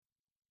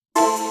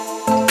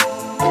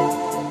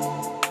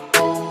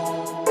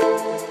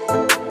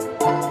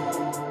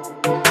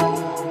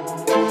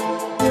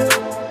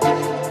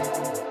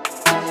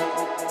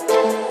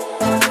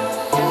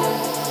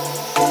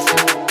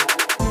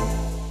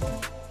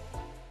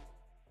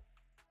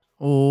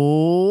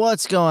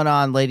What's going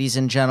on, ladies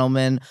and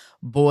gentlemen,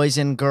 boys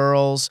and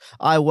girls?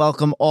 I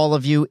welcome all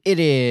of you. It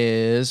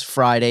is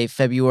Friday,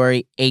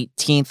 February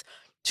 18th,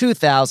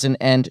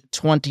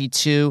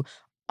 2022.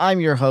 I'm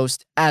your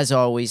host, as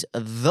always,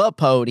 the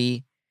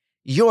Pody.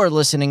 You're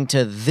listening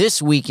to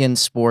This Week in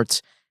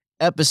Sports,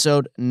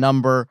 episode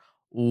number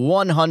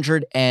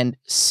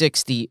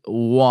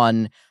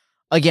 161.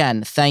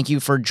 Again, thank you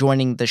for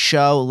joining the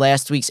show.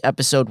 Last week's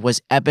episode was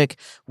epic.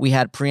 We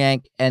had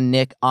Priyank and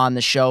Nick on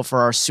the show for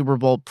our Super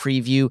Bowl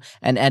preview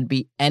and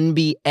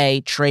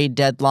NBA trade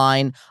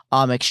deadline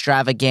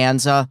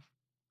extravaganza.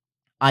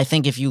 I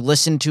think if you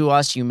listened to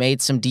us, you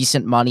made some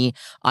decent money.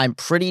 I'm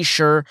pretty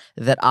sure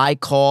that I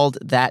called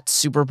that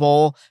Super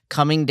Bowl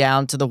coming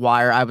down to the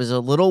wire. I was a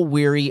little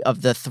weary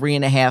of the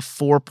 3.5,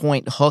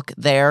 4-point hook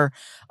there,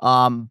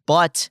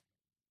 but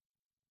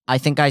I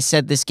think I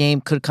said this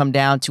game could come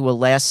down to a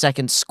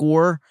last-second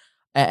score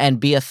and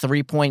be a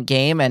 3-point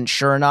game, and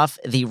sure enough,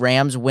 the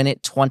Rams win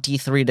it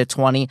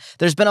 23-20.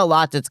 There's been a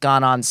lot that's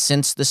gone on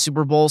since the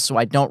Super Bowl, so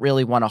I don't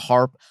really want to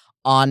harp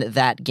on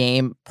that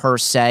game per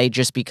se,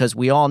 just because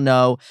we all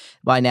know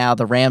by now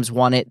the Rams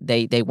won it.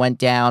 They went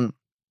down.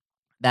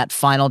 That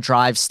final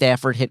drive,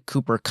 Stafford hit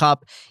Cooper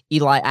Kupp.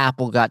 Eli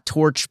Apple got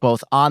torched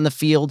both on the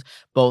field,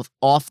 both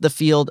off the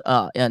field,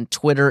 on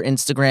Twitter,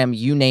 Instagram,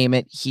 you name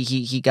it.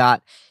 He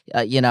got,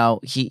 he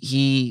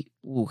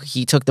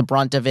took the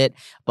brunt of it.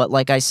 But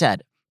like I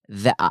said,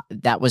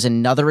 that was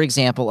another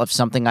example of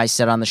something I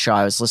said on the show.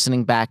 I was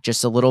listening back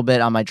just a little bit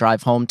on my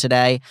drive home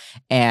today,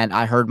 and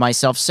I heard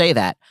myself say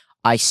that.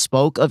 I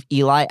spoke of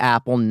Eli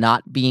Apple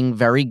not being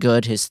very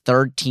good, his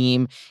third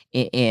team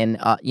in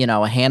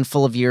a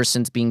handful of years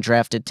since being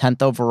drafted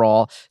 10th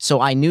overall. So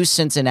I knew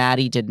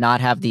Cincinnati did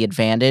not have the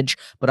advantage,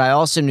 but I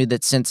also knew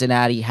that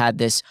Cincinnati had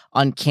this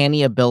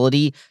uncanny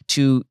ability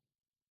to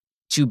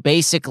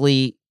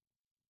basically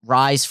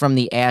rise from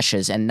the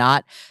ashes and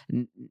not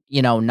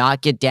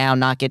get down,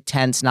 not get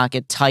tense, not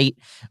get tight,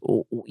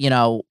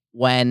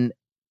 when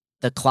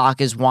the clock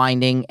is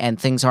winding and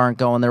things aren't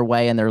going their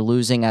way and they're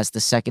losing as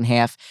the second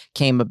half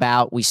came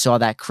about. We saw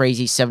that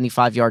crazy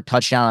 75-yard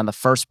touchdown on the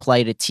first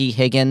play to T.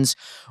 Higgins,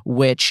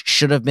 which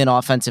should have been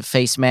offensive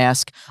face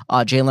mask.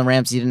 Jalen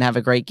Ramsey didn't have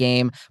a great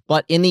game.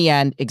 But in the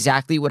end,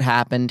 exactly what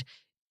happened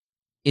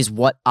is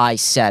what I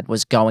said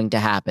was going to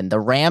happen. The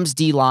Rams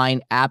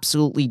D-line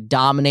absolutely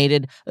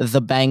dominated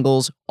the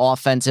Bengals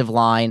offensive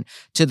line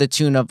to the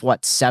tune of,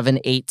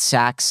 7-8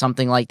 sacks,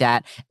 something like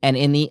that. And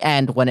in the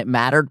end, when it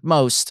mattered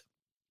most,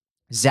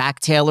 Zach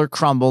Taylor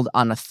crumbled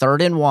on a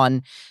 3rd and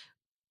 1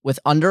 with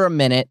under a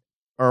minute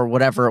or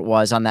whatever it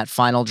was on that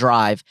final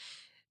drive.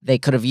 They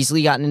could have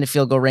easily gotten into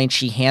field goal range.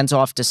 She hands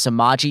off to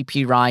Samaje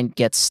Perine,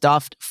 gets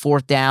stuffed.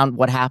 4th down.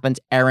 What happens?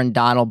 Aaron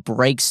Donald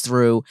breaks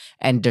through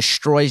and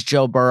destroys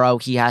Joe Burrow.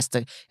 He has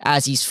to,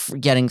 as he's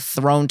getting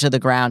thrown to the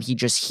ground, he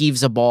just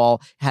heaves a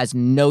ball, has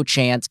no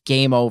chance,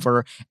 game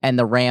over, and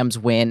the Rams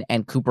win.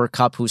 And Cooper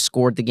Kupp, who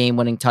scored the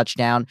game-winning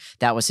touchdown,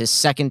 that was his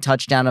second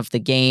touchdown of the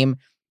game.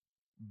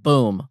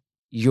 Boom.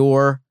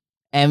 Your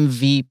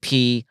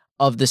MVP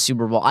of the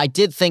Super Bowl. I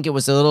did think it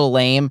was a little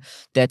lame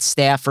that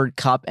Stafford,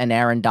 Kupp, and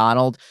Aaron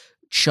Donald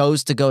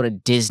chose to go to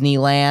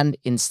Disneyland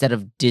instead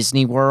of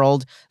Disney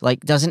World.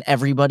 Like, doesn't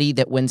everybody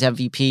that wins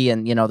MVP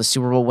and, the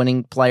Super Bowl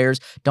winning players,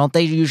 don't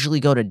they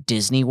usually go to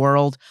Disney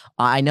World?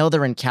 I know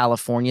they're in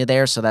California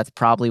there, so that's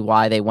probably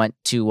why they went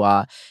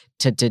to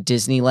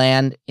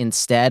Disneyland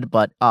instead.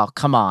 But, oh,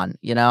 come on,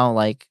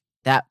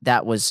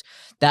 that was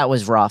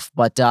rough.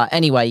 But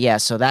anyway, yeah,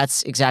 so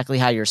that's exactly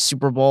how your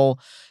Super Bowl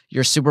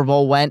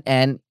went.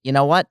 And you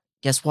know what?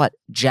 Guess what?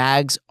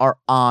 Jags are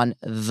on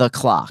the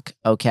clock,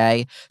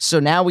 okay?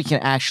 So now we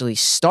can actually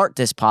start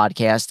this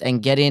podcast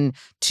and get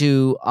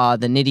into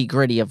the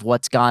nitty-gritty of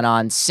what's gone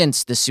on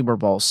since the Super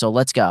Bowl. So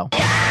let's go.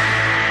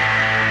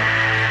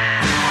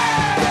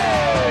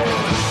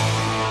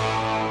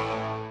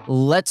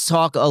 Let's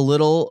talk a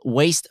little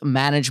Waste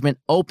Management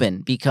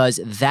Open, because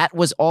that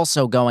was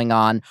also going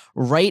on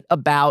right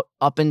about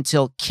up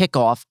until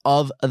kickoff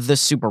of the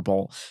Super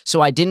Bowl.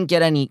 So I didn't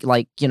get any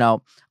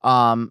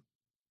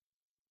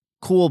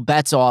cool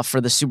bets off for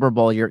the Super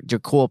Bowl, your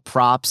cool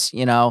props,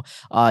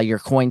 your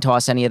coin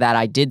toss, any of that.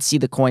 I did see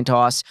the coin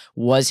toss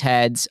was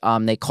heads.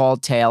 They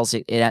called tails.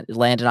 It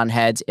landed on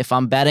heads. If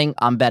I'm betting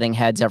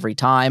heads every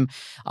time.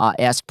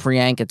 Ask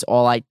Priyank. It's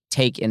all I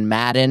take in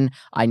Madden.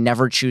 I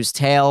never choose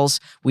tails.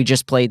 We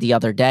just played the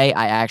other day.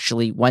 I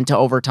actually went to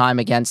overtime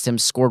against him,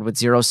 scored with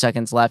 0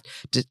 seconds left.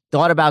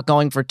 Thought about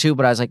going for 2,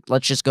 but I was like,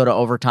 let's just go to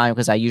overtime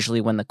because I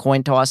usually win the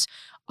coin toss.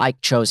 I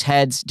chose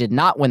heads, did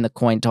not win the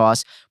coin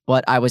toss,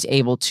 but I was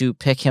able to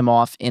pick him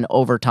off in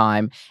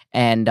overtime,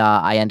 and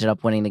I ended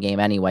up winning the game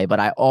anyway. But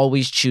I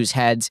always choose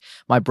heads.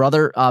 My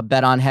brother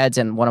bet on heads,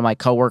 and one of my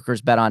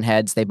coworkers bet on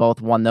heads. They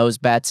both won those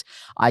bets.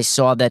 I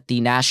saw that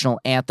the national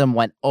anthem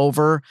went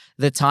over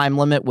the time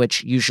limit,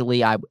 which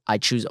usually I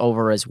choose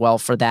over as well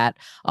for that.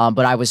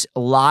 But I was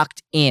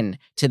locked in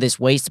to this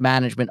Waste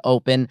Management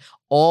Open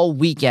all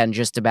weekend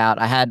just about.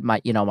 I had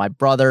my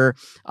brother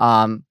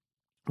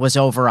was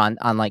over on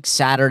like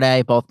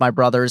Saturday. Both my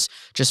brothers,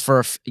 just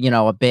for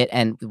a bit,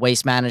 and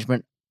Waste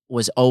Management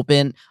was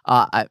open.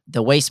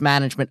 The Waste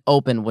Management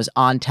Open was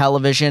on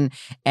television,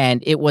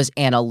 and it was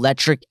an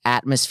electric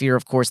atmosphere.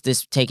 Of course,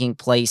 this taking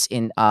place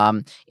in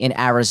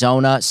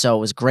Arizona, so it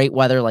was great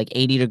weather, like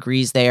 80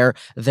 degrees there.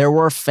 There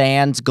were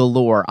fans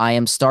galore. I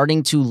am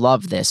starting to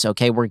love this.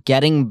 Okay, we're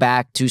getting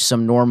back to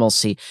some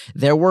normalcy.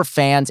 There were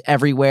fans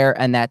everywhere,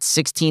 and that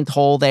 16th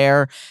hole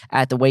there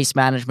at the Waste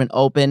Management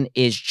Open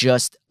is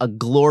just a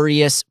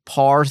glorious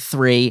par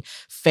 3.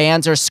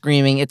 Fans are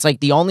screaming. It's like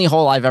the only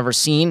hole I've ever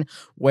seen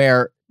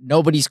where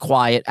nobody's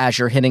quiet as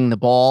you're hitting the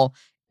ball.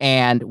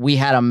 And we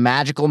had a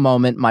magical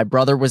moment. My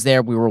brother was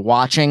there. We were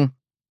watching,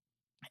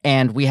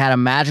 and we had a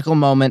magical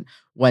moment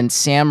when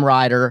Sam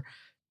Ryder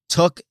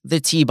took the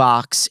tee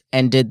box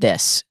and did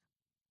this.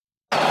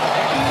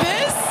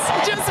 This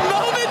just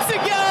moments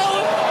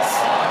ago.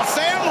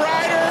 Sam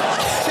Ryder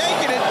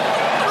taking it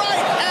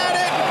right at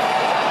it.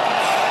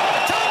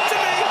 Talk to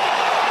me.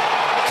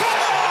 Come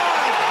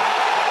on.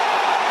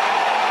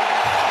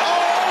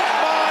 Oh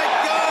my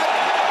God.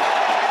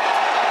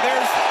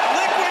 There's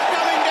liquid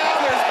coming down.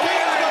 There's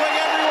beer going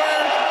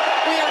everywhere.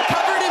 We are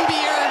covered in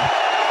beer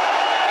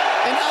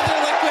and other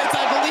liquids,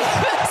 I believe,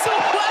 as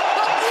well.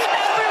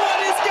 Everyone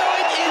is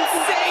going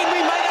insane.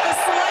 We might have a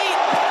slight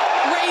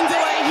rain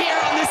delay here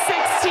on the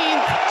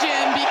 16th,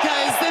 Jim,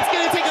 because it's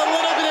going to take a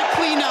little bit of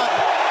cleanup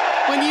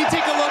when you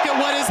take a look at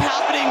what is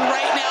happening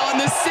right now on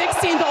the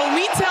 16th hole.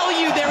 We tell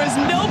you there is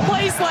no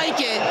place like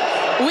it.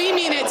 We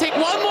mean it. Take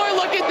one more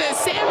look at this.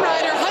 Sam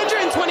Ryder,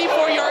 124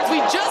 yards. We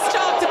just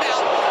talked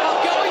about how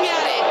going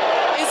at it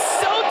is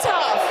so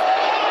tough.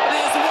 It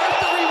is worth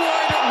the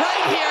reward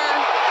right here.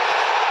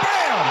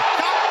 Bam.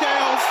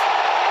 Cocktails.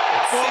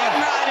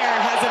 Sam Ryder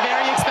has a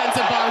very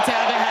expensive bar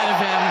tab ahead of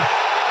him.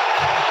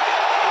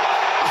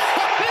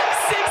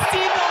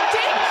 16th hole.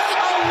 Take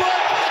a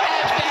look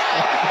at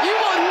that. You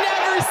will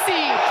never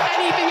see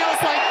anything else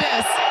like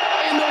this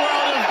in the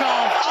world of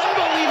golf.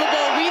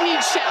 Unbelievable. We need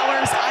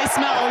showers. I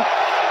smell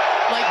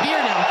like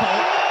beer now,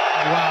 Colt.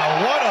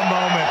 Wow, what a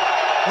moment.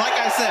 Like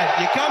I said,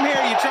 you come here,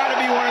 you try to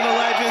be one of the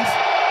legends.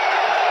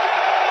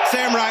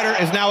 Sam Ryder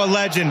is now a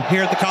legend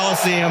here at the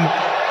Coliseum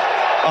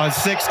on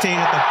 16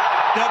 at the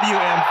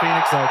WM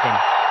Phoenix Open.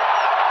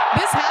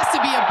 This has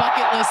to be a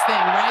bucket list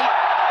thing, right?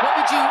 What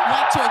would you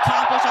like to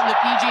accomplish on the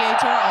PGA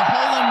Tour? A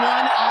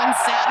hole-in-one on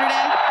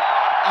Saturday?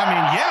 I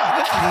mean, yeah,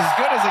 this is as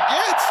good as it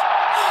gets.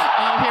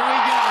 Oh, here we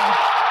go.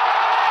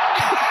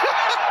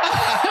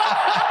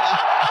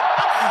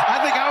 I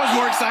think I was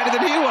more excited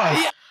than he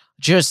was. Yeah.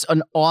 Just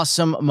an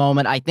awesome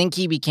moment. I think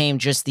he became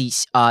just the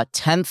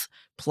 10th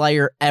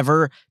player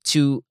ever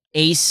to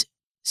ace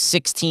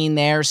 16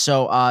 there.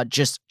 So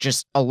just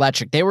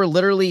electric. They were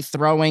literally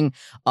throwing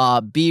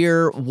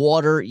beer,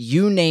 water,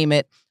 you name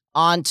it,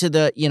 onto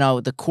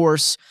the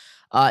course.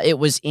 It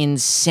was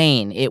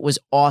insane. It was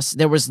awesome.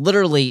 There was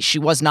literally, she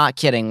was not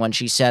kidding when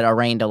she said a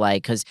rain delay,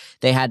 because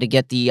they had to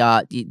get the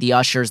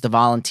ushers, the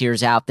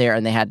volunteers out there,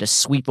 and they had to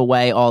sweep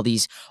away all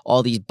these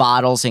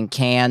bottles and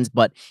cans.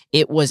 But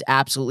it was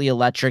absolutely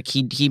electric.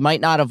 He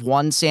might not have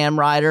won, Sam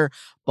Ryder,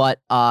 but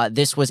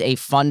this was a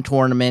fun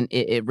tournament.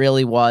 It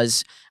really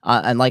was.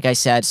 And like I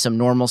said, some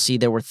normalcy.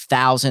 There were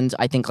thousands,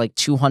 I think like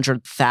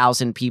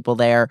 200,000 people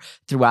there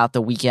throughout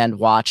the weekend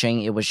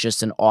watching. It was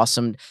just an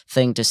awesome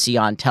thing to see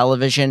on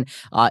television.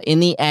 In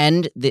the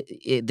end,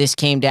 this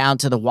came down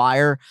to the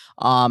wire.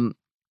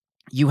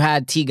 You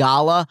had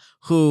Theegala,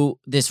 who,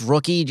 this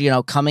rookie,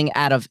 coming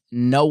out of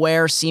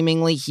nowhere,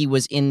 seemingly. He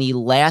was in the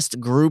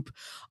last group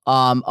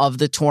of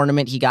the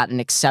tournament. He got an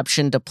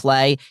exception to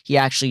play. He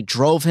actually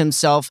drove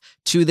himself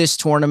to this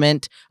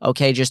tournament.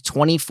 Okay, just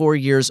 24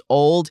 years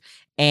old.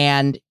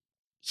 And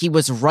he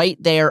was right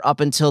there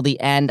up until the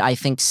end. I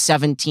think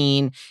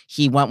 17.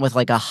 He went with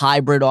like a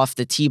hybrid off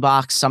the tee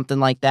box, something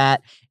like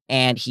that.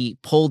 And he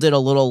pulled it a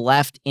little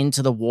left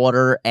into the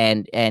water,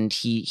 and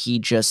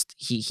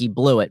he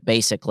blew it,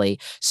 basically.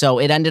 So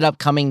it ended up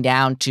coming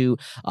down to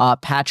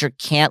Patrick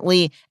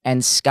Cantlay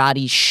and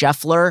Scotty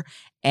Scheffler.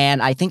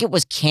 And I think it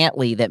was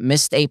Cantlay that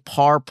missed a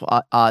putt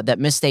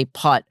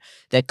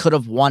that could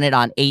have won it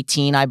on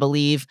 18, I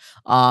believe.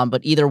 But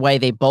either way,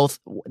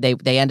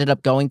 they ended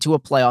up going to a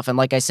playoff. And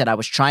like I said, I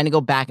was trying to go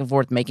back and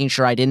forth, making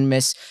sure I didn't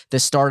miss the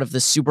start of the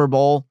Super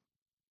Bowl.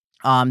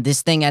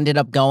 This thing ended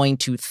up going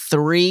to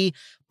 3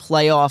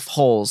 playoff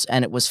holes,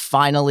 and it was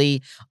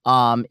finally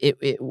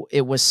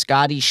it was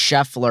Scotty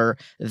Scheffler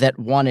that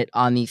won it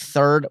on the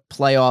 3rd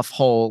playoff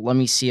hole. Let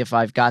me see if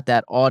I've got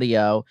that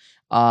audio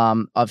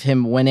of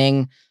him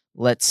winning.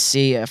 Let's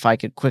see if I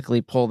could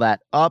quickly pull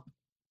that up.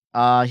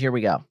 Here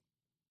we go.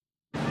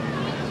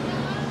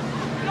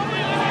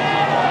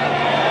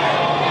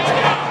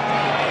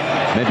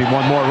 Maybe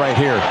one more right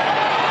here.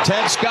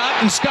 Ted Scott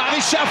and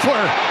Scotty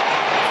Scheffler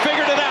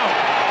figured it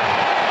out.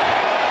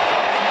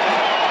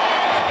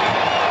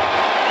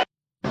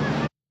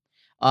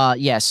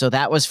 Yeah, so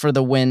that was for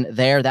the win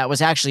there. That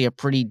was actually a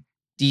pretty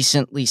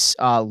decently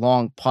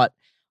long putt.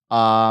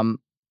 And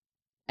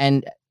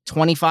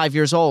 25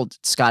 years old,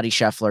 Scotty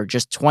Scheffler,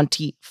 just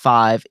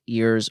 25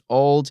 years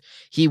old.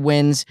 He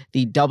wins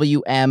the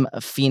WM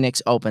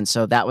Phoenix Open.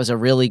 So that was a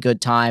really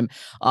good time.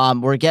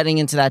 We're getting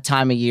into that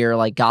time of year,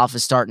 like golf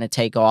is starting to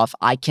take off.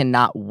 I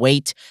cannot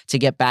wait to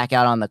get back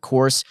out on the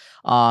course.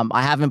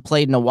 I haven't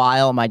played in a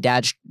while. My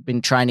dad's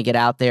been trying to get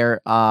out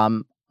there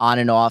on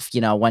and off,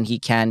 when he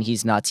can.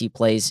 He's nuts. He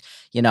plays,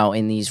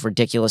 in these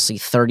ridiculously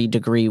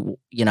 30-degree,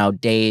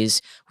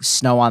 days,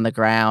 snow on the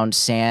ground,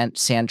 sand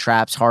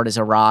traps, hard as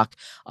a rock.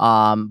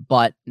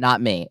 But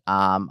not me.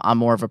 I'm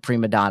more of a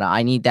prima donna.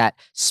 I need that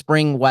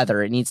spring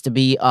weather. It needs to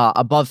be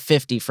above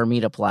 50 for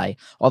me to play.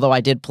 Although I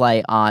did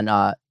play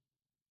on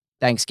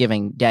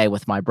Thanksgiving Day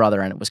with my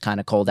brother, and it was kind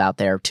of cold out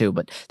there too,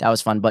 but that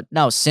was fun. But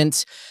no,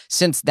 since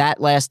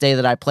that last day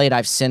that I played,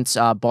 I've since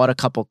bought a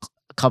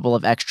couple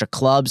of extra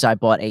clubs. I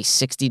bought a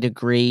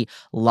 60-degree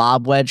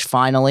lob wedge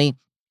finally.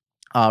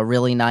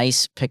 Really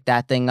nice. Picked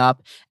that thing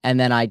up. And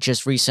then I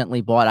just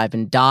recently I've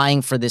been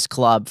dying for this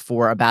club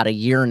for about a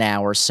year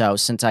now or so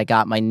since I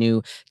got my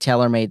new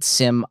TaylorMade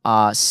Sim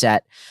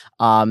set.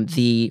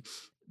 The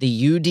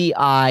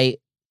UDI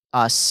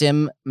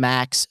Sim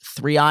Max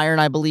 3-iron,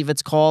 I believe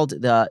it's called,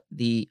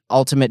 the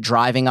ultimate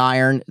driving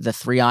iron, the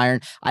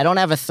 3-iron. I don't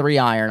have a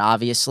 3-iron,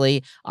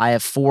 obviously. I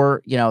have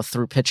 4,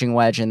 through pitching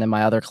wedge, and then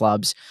my other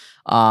clubs,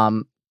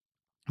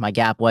 my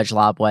gap wedge,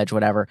 lob wedge,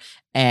 whatever.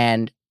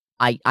 And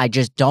I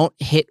just don't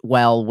hit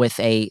well with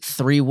a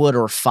 3-wood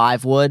or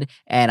 5-wood,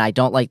 and I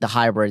don't like the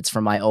hybrids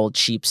from my old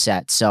cheap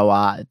set.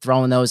 So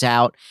throwing those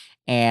out,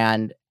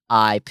 and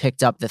I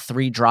picked up the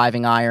 3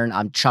 driving iron.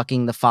 I'm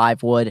chucking the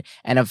 5-wood,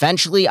 and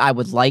eventually I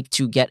would like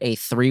to get a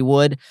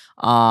 3-wood,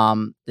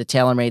 the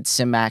TaylorMade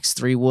Sim Max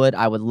 3-wood.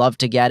 I would love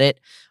to get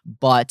it,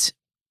 but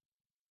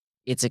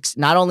it's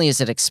not only is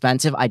it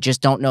expensive, I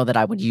just don't know that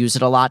I would use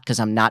it a lot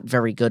because I'm not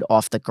very good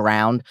off the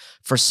ground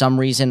for some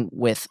reason,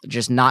 with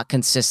just not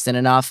consistent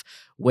enough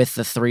with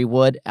the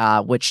 3-wood,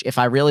 which if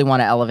I really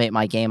want to elevate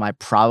my game, I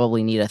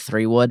probably need a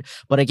 3-wood.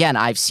 But again,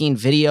 I've seen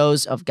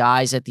videos of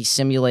guys at these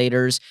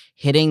simulators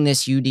hitting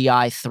this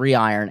UDI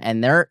 3-iron,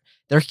 and they're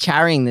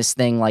carrying this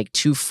thing like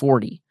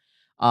 240.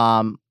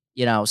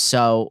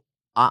 So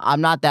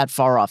I'm not that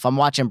far off. I'm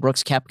watching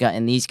Brooks Koepka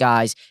and these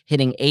guys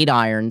hitting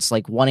 8-irons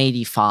like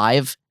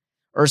 185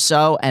 or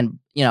so. And,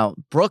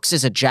 Brooks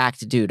is a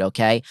jacked dude,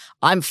 okay?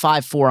 I'm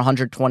 5'4",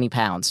 120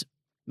 pounds,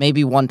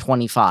 maybe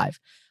 125.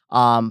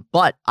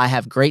 But I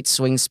have great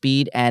swing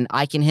speed, and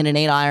I can hit an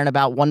 8-iron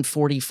about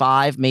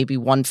 145, maybe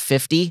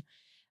 150.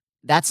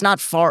 That's not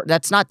far.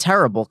 That's not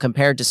terrible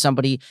compared to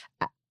somebody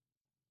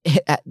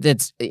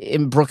that's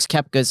in Brooks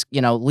Koepka's,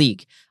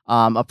 league,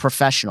 a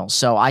professional.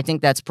 So I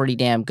think that's pretty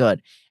damn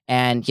good.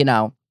 And,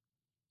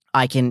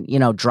 I can,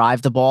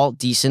 drive the ball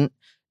decent,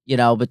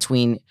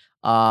 between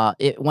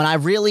when I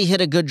really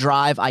hit a good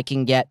drive, I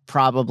can get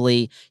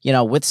probably,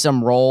 with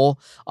some roll,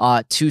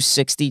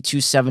 260,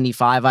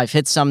 275. I've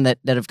hit some that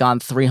have gone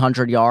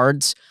 300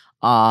 yards.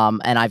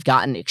 And I've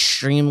gotten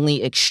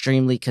extremely,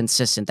 extremely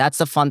consistent. That's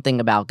the fun thing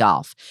about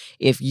golf.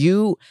 If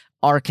you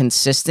are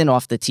consistent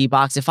off the tee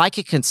box, if I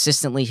could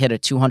consistently hit a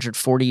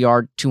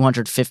 240-yard,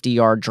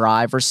 250-yard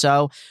drive or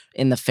so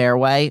in the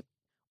fairway,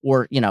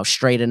 or,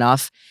 straight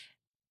enough,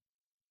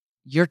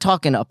 you're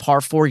talking a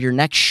par 4, your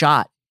next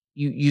shot,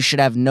 you should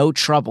have no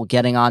trouble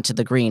getting onto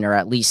the green, or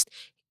at least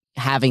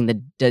having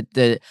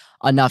the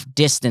enough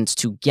distance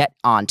to get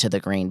onto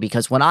the green.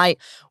 Because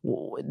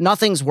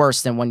nothing's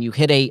worse than when you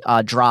hit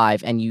a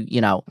drive and you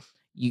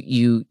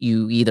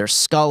either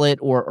scull it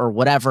or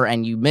whatever,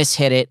 and you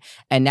mishit it,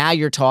 and now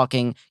you're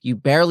talking, you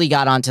barely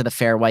got onto the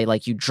fairway,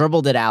 like you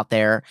dribbled it out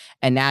there,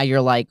 and now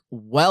you're like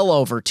well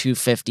over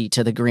 250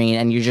 to the green,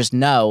 and you just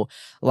know,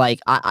 like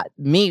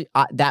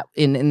that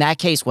in that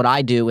case, what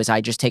I do is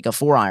I just take a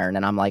 4-iron,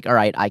 and I'm like, all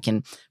right, I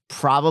can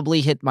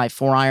probably hit my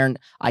 4-iron.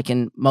 I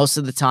can, most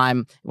of the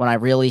time when I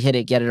really hit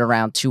it, get it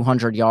around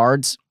 200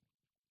 yards,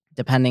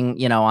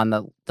 depending, on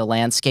the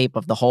landscape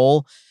of the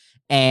hole.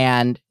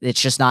 And it's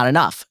just not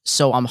enough.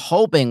 So I'm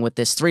hoping with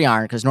this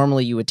 3-iron, because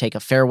normally you would take a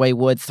fairway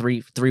wood,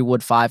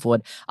 3-wood,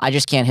 5-wood. I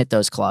just can't hit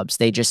those clubs.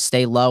 They just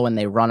stay low and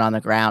they run on the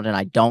ground, and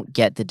I don't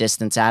get the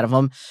distance out of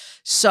them.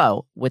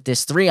 So with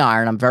this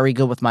 3-iron, I'm very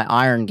good with my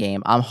iron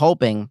game. I'm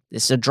hoping,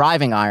 this is a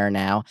driving iron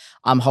now,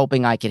 I'm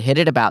hoping I could hit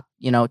it about,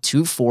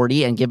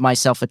 240 and give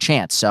myself a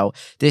chance. So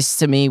this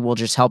to me will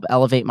just help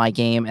elevate my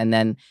game. And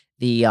then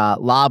the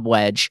lob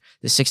wedge,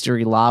 the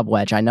 60-degree lob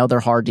wedge. I know they're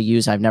hard to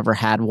use. I've never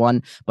had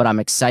one, but I'm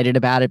excited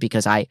about it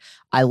because I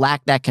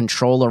lack that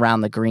control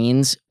around the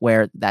greens,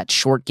 where that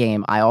short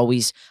game, I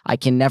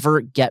can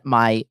never get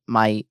my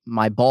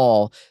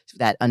ball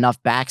that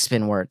enough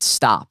backspin where it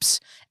stops.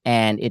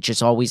 And it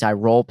just always, I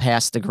roll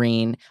past the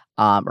green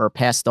or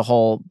past the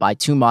hole by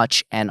too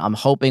much. And I'm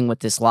hoping with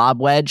this lob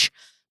wedge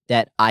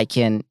that I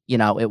can,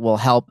 it will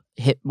help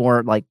hit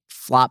more like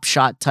flop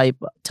shot type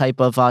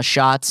of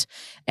shots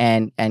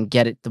and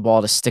get the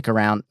ball to stick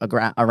around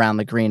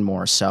the green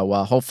more. So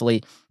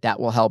hopefully that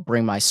will help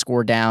bring my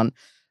score down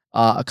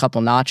a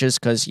couple notches,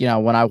 because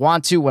when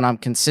I'm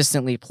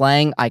consistently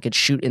playing, I could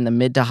shoot in the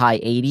mid to high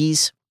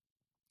 80s,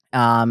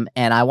 And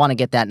I want to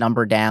get that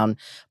number down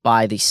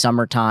by the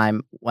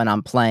summertime when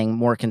I'm playing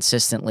more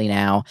consistently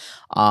now.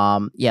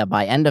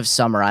 By end of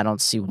summer, I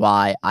don't see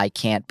why I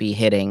can't be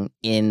hitting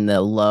in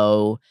the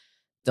low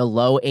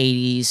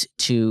 80s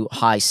to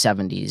high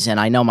 70s. And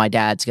I know my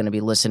dad's going to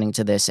be listening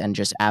to this and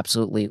just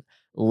absolutely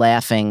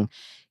laughing,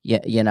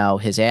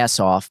 his ass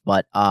off.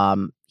 But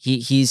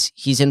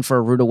he's in for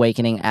a rude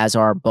awakening, as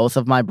are both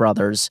of my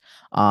brothers.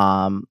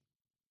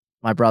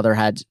 My brother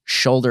had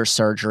shoulder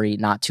surgery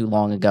not too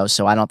long ago,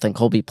 so I don't think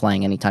he'll be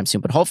playing anytime soon.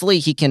 But hopefully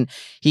he can,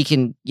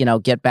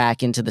 get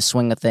back into the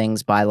swing of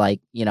things by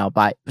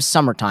by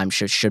summertime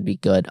should be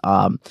good.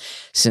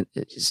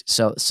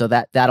 So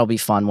that'll be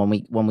fun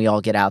when we all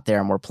get out there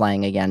and we're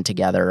playing again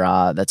together.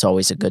 That's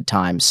always a good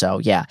time. So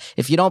yeah,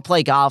 if you don't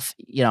play golf,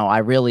 I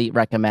really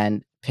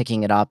recommend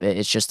picking it up.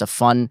 It's just a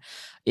fun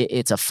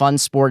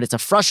sport. It's a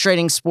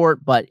frustrating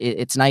sport, but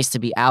it's nice to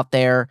be out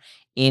there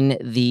in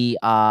the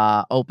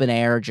open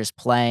air, just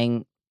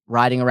playing,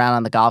 riding around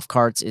on the golf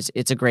carts.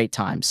 It's a great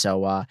time.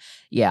 So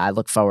I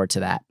look forward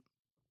to that.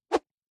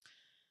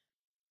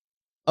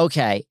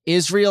 Okay,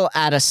 Israel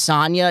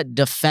Adesanya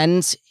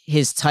defends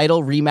his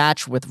title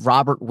rematch with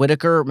Robert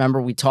Whittaker.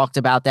 Remember, we talked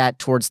about that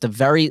towards the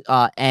very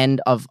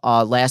end of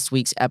last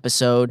week's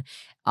episode.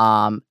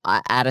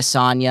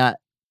 Adesanya,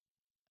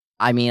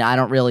 I mean, I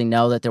don't really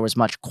know that there was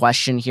much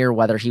question here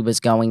whether he was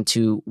going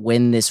to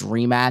win this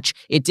rematch.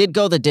 It did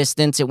go the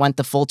distance. It went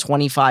the full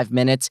 25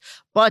 minutes.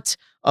 But,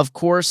 of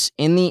course,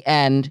 in the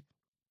end,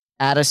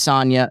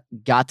 Adesanya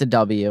got the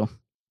W.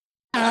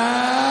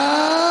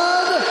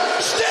 And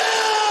still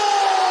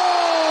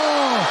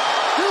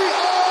the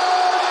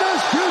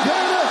undisputed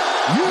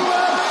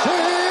UFC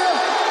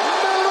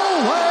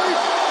middleweight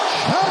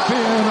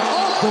champion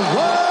of the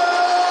world,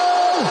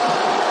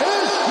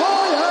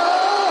 Israel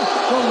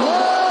the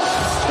Last Starbender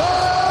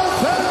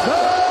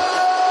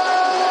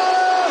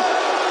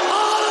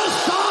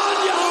Adesanya.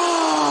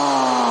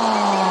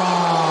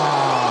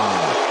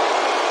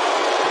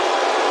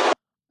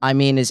 I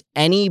mean, is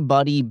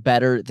anybody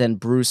better than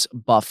Bruce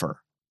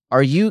Buffer?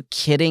 Are you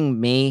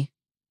kidding me?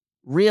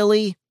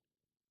 Really?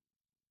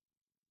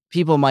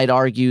 People might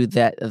argue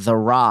that The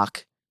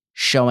Rock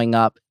showing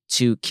up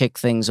to kick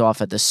things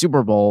off at the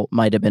Super Bowl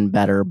might have been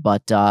better,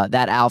 but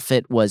that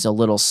outfit was a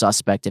little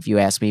suspect if you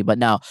ask me. But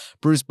no,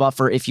 Bruce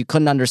Buffer, if you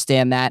couldn't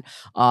understand that,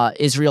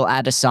 Israel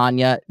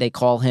Adesanya, they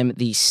call him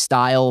the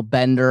Style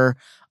Bender.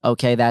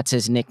 Okay, that's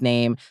his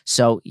nickname.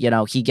 So,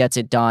 he gets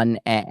it done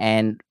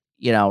and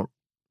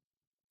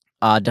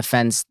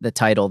defends the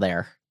title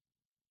there.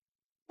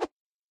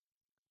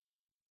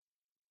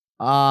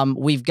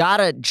 We've got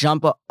to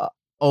jump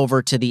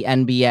over to the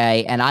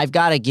NBA, and I've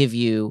got to give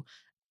you,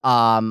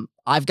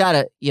 I've got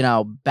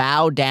to,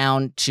 bow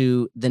down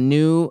to the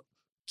new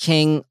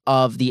king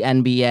of the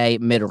NBA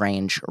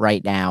mid-range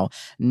right now.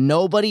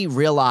 Nobody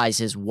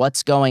realizes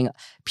what's going on.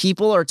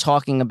 People are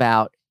talking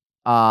about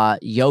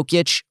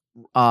Jokic,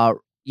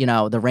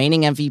 the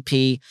reigning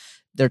MVP.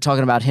 They're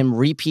talking about him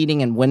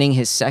repeating and winning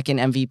his second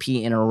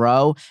MVP in a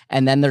row.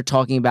 And then they're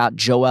talking about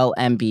Joel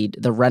Embiid,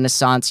 the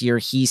renaissance year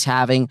he's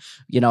having.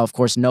 Of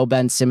course, no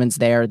Ben Simmons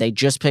there. They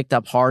just picked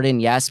up Harden,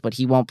 yes, but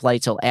he won't play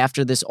till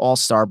after this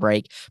All-Star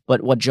break.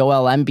 But what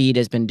Joel Embiid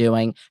has been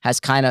doing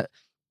has kind of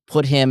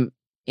put him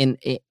in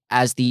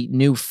as the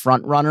new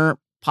front runner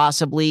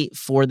possibly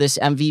for this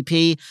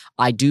MVP.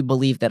 I do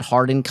believe that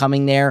Harden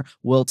coming there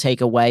will take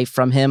away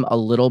from him a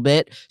little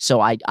bit. So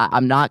I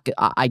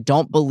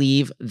don't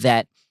believe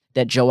that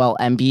Joel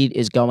Embiid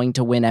is going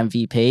to win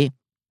MVP.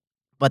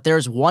 But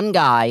there's one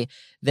guy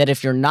that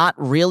if you're not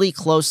really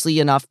closely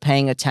enough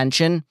paying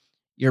attention,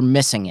 you're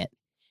missing it.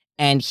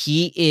 And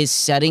he is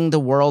setting the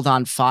world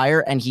on fire,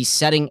 and he's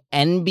setting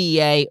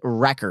NBA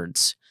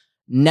records.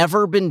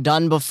 Never been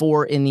done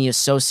before in the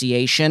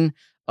association,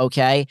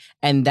 okay?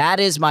 And that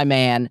is my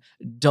man,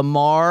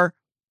 DeMar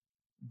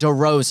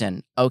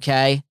DeRozan,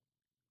 okay?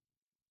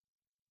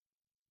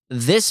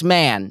 This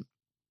man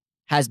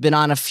has been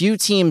on a few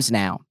teams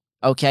now.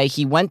 Okay,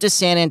 he went to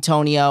San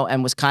Antonio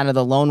and was kind of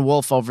the lone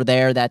wolf over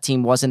there. That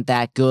team wasn't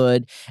that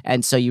good,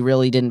 and so you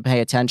really didn't pay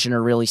attention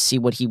or really see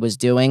what he was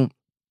doing.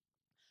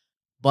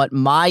 But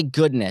my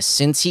goodness,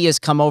 since he has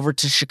come over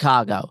to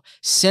Chicago,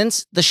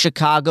 since the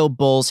Chicago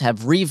Bulls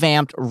have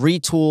revamped,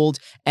 retooled,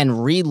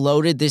 and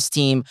reloaded this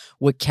team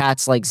with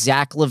cats like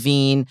Zach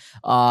LaVine,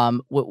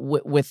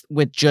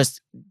 with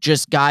just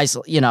guys,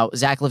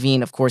 Zach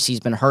LaVine, of course, he's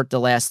been hurt the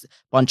last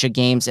bunch of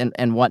games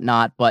and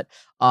whatnot, but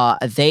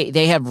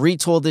they have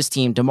retooled this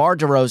team, DeMar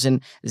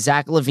DeRozan,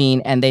 Zach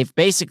LaVine, and they've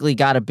basically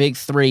got a big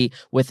three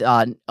with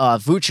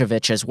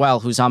Vucevic as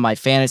well, who's on my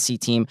fantasy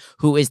team,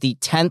 who is the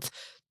 10th,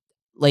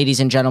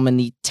 ladies and gentlemen,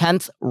 the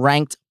 10th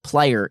ranked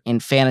player in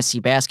fantasy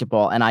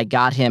basketball, and I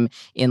got him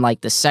in like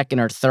the second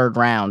or third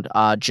round.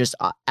 Just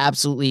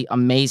absolutely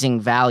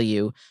amazing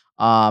value.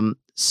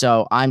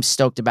 So I'm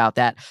stoked about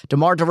that.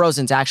 DeMar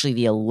DeRozan's actually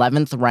the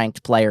 11th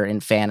ranked player in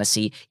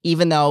fantasy,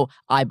 even though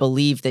I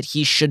believe that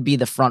he should be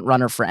the front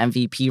runner for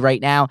MVP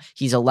right now.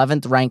 He's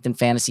 11th ranked in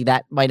fantasy.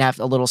 That might have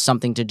a little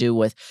something to do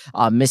with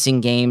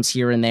missing games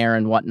here and there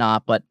and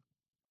whatnot, but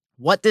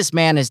What this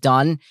man has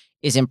done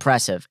is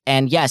impressive.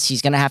 And yes,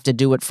 he's going to have to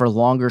do it for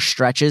longer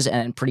stretches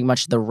and pretty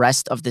much the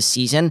rest of the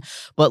season.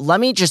 But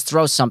let me just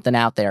throw something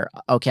out there,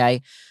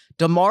 okay?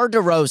 DeMar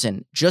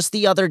DeRozan, just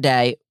the other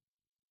day,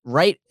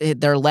 right,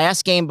 their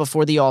last game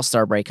before the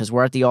All-Star break, because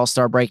we're at the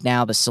All-Star break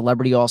now, the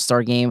Celebrity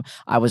All-Star game.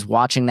 I was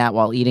watching that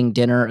while eating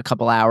dinner a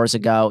couple hours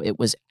ago. It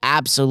was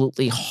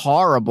absolutely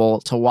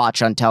horrible to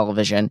watch on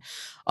television.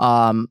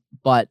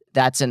 But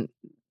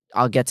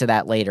I'll get to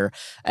that later.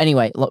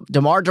 Anyway, look,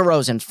 DeMar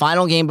DeRozan,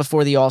 final game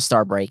before the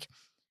All-Star break.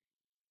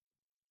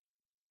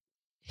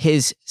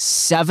 His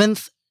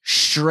 7th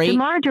straight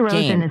DeMar DeRozan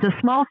game. is a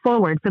small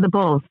forward for the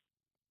Bulls.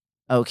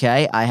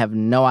 Okay, I have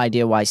no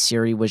idea why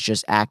Siri was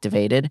just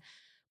activated.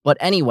 But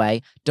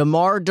anyway,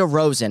 DeMar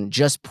DeRozan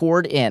just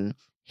poured in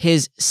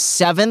his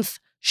 7th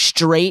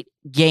straight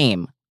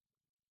game.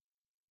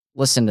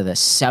 Listen to this,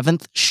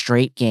 7th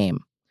straight game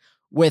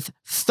with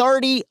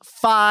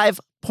 35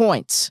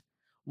 points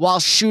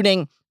while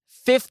shooting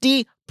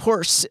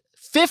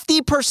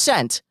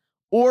 50%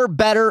 or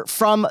better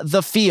from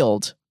the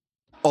field.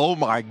 Oh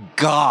my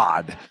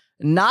God.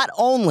 Not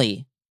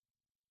only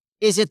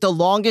is it the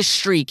longest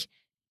streak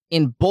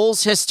in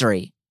Bulls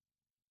history,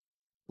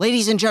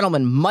 ladies and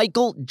gentlemen,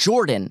 Michael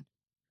Jordan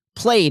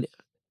played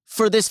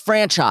for this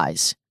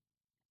franchise,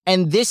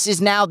 and this is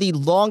now the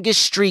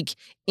longest streak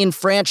in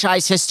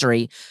franchise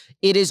history.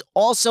 It is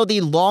also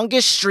the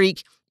longest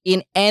streak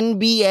in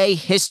NBA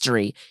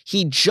history.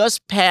 He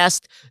just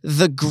passed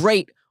the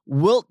great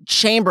Wilt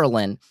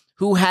Chamberlain,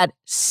 who had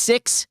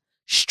 6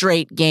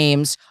 straight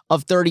games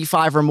of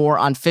 35 or more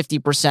on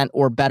 50%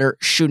 or better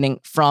shooting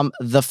from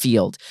the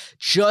field.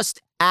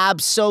 Just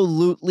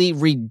absolutely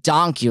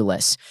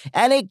redonkulous.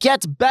 And it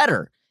gets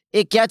better.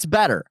 It gets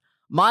better.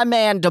 My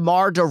man,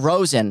 DeMar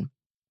DeRozan,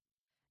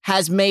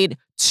 has made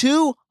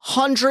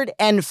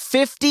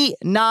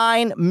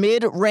 259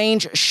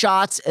 mid-range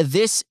shots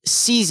this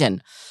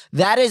season.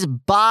 That is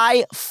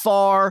by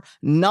far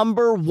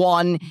number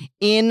 1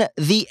 in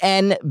the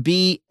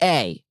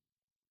NBA.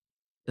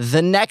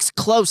 The next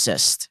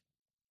closest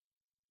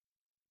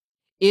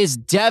is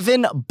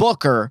Devin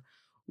Booker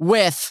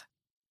with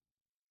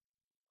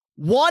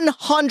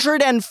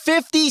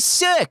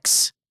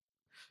 156.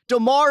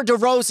 DeMar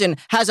DeRozan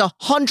has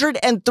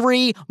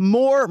 103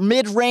 more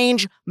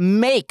mid-range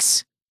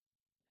makes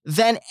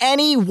than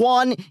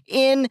anyone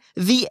in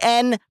the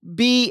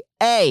NBA.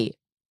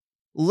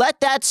 Let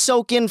that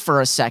soak in for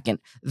a second.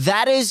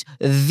 That is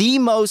the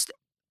most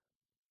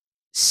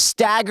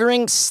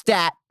staggering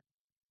stat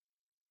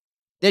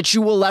that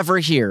you will ever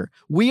hear.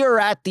 We are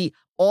at the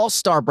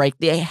All-Star break,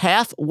 the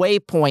halfway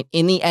point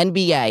in the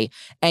NBA,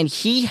 and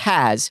he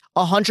has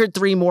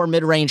 103 more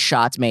mid-range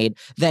shots made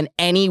than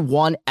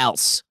anyone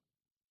else.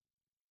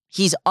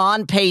 He's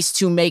on pace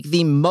to make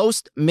the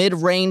most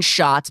mid-range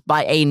shots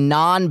by a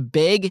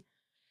non-big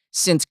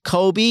since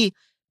Kobe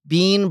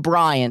Bean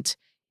Bryant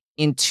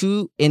in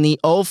the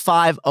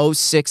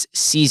 05-06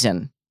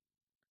 season.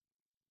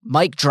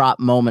 Mic drop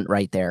moment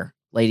right there,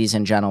 ladies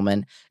and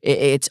gentlemen.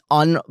 It's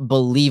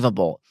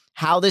unbelievable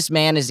how this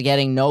man is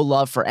getting no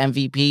love for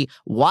MVP.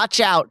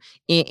 Watch out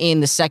in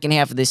the second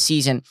half of this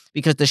season,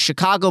 because the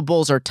Chicago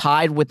Bulls are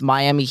tied with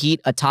Miami Heat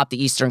atop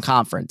the Eastern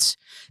Conference.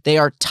 They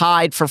are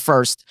tied for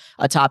first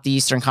atop the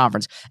Eastern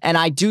Conference. And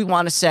I do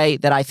want to say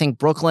that I think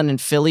Brooklyn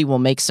and Philly will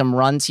make some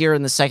runs here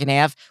in the second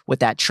half with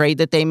that trade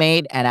that they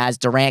made. And as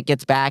Durant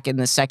gets back in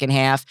the second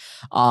half,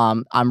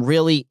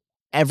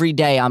 every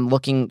day I'm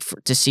looking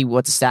to see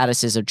what the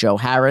status is of Joe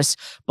Harris,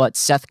 but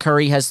Seth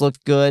Curry has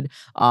looked good.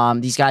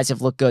 These guys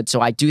have looked good. So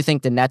I do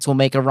think the Nets will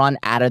make a run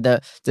out of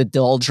the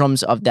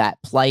doldrums of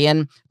that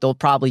play-in. They'll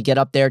probably get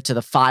up there to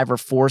the 5 or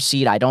 4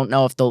 seed. I don't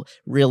know if they'll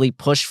really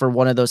push for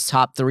one of those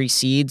top 3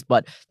 seeds,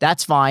 but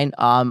that's fine.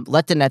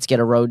 Let the Nets get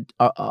a road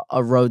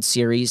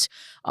series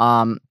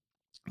to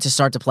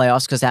start the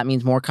playoffs, because that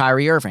means more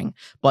Kyrie Irving.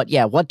 But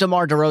yeah, what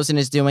DeMar DeRozan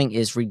is doing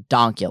is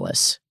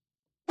redonkulous.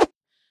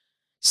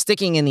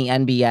 Sticking in the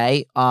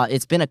NBA,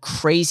 it's been a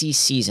crazy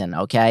season,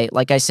 okay?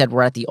 Like I said,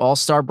 we're at the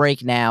All-Star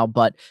break now,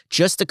 but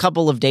just a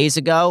couple of days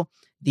ago,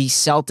 the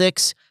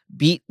Celtics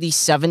beat the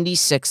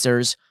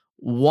 76ers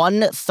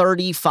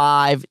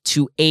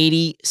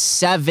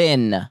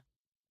 135-87.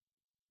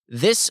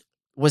 This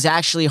was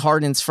actually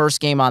Harden's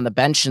first game on the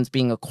bench since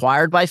being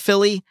acquired by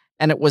Philly,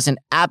 and it was an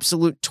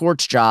absolute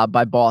torch job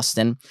by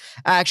Boston.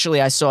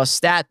 Actually, I saw a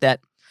stat that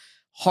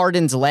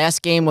Harden's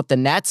last game with the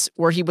Nets,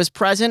 where he was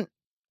present,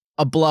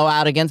 a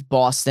blowout against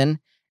Boston,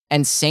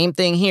 and same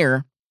thing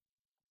here.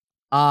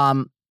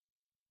 A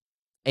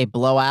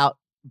blowout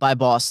by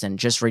Boston,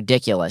 just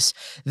ridiculous.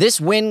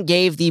 This win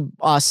gave the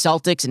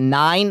Celtics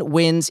 9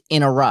 wins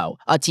in a row.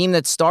 A team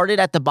that started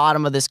at the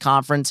bottom of this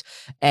conference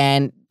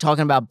and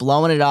talking about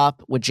blowing it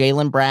up with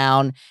Jaylen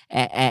Brown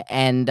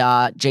and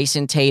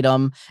Jason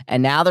Tatum,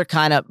 and now they're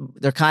kind of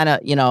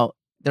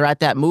they're at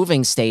that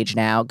moving stage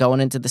now going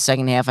into the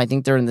second half. I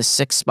think they're in the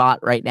 6th spot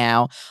right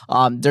now.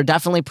 They're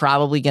definitely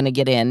probably going to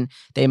get in.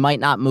 They might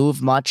not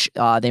move much.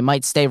 They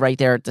might stay right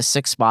there at the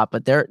 6th spot,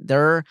 but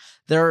they're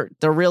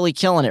really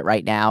killing it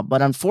right now.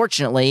 But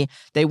unfortunately,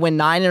 they win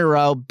 9 in a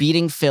row,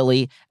 beating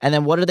Philly. And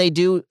then what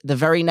do? The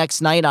very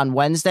next night on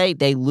Wednesday,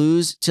 they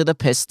lose to the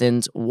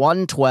Pistons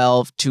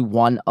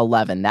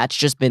 112-111. That's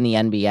just been the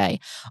NBA.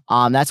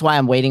 That's why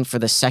I'm waiting for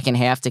the second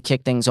half to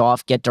kick things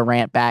off, get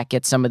Durant back,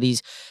 get some of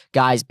these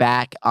guys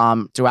back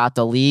throughout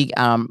the league.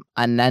 And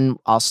then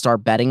I'll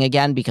start betting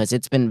again because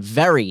it's been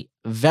very,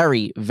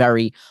 very,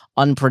 very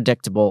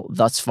unpredictable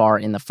thus far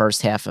in the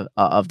first half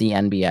of the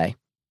NBA.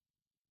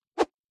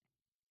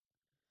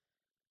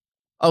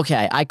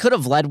 Okay, I could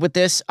have led with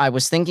this. I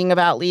was thinking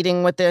about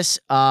leading with this,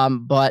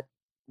 but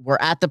we're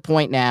at the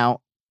point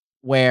now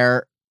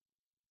where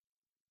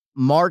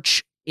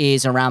March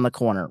is around the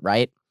corner,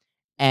 right?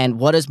 And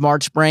what does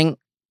March bring?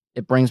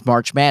 It brings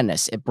March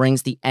Madness. It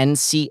brings the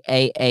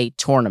NCAA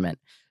tournament,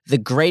 the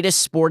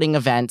greatest sporting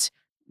event,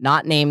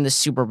 not named the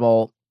Super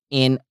Bowl,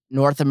 in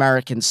North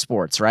American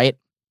sports, right?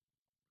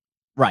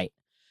 Right.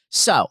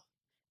 So,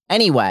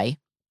 anyway,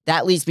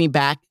 that leads me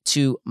back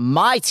to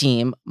my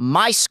team,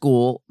 my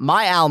school,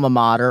 my alma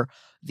mater,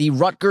 the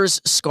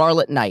Rutgers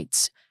Scarlet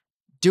Knights,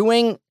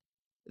 doing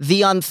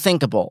the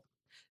unthinkable.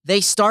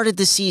 They started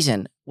the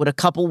season with a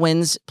couple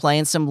wins,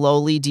 playing some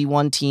lowly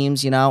D1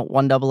 teams,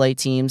 1AA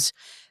teams.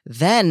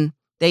 Then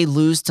they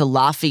lose to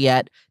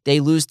Lafayette.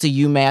 They lose to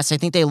UMass. I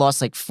think they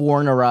lost like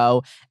 4 in a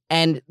row.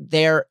 And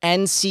their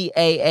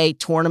NCAA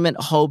tournament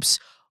hopes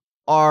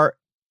are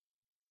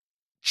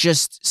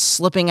just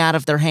slipping out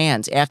of their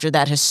hands. After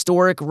that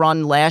historic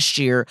run last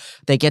year,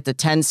 they get the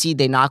 10 seed,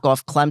 they knock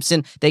off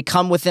Clemson. They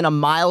come within a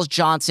Miles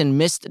Johnson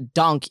missed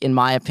dunk, in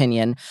my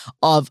opinion,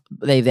 of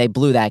they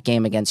blew that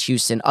game against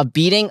Houston, of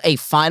beating a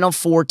Final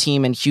Four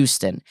team in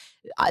Houston.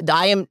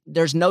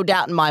 There's no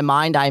doubt in my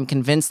mind, I am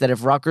convinced that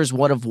if Rutgers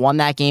would have won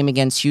that game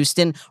against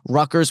Houston,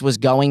 Rutgers was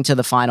going to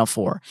the Final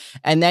Four.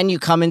 And then you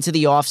come into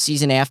the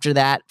offseason after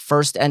that,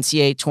 first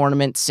NCAA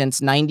tournament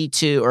since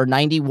 92 or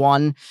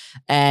 91,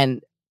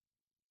 and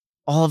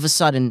all of a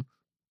sudden,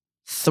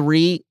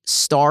 3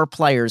 star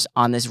players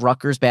on this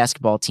Rutgers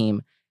basketball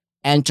team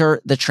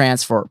enter the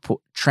transfer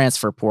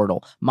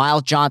portal.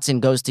 Miles Johnson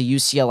goes to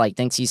UCLA,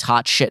 thinks he's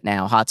hot shit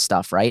now, hot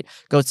stuff, right?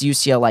 Goes to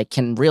UCLA,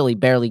 can really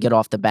barely get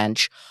off the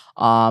bench.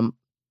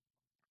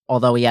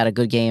 Although he had a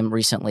good game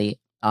recently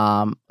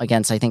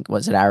against, I think,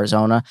 was it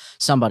Arizona?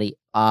 Somebody.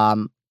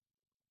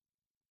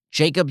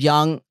 Jacob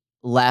Young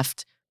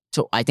left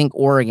to, I think,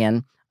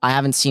 Oregon. I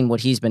haven't seen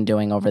what he's been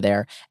doing over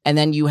there. And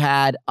then you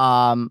had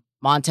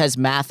Montez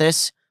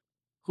Mathis,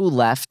 who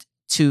left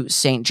to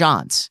St.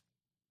 John's.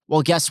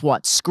 Well, guess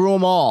what? Screw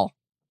them all.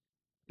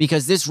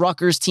 Because this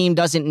Rutgers team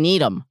doesn't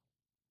need them.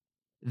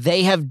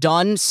 They have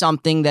done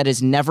something that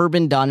has never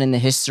been done in the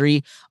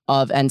history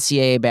of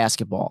NCAA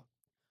basketball.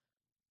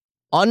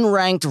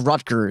 Unranked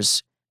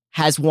Rutgers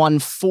has won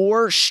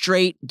 4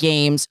 straight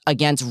games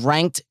against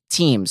ranked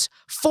teams.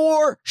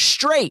 4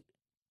 straight.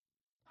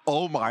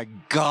 Oh my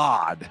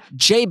God.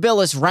 Jay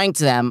Billis ranked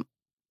them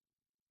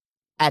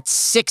at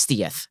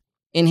 60th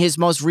in his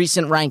most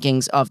recent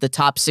rankings of the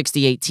top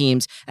 68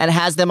 teams and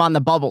has them on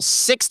the bubble.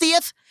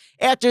 60th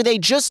after they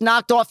just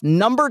knocked off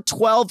number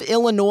 12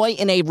 Illinois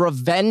in a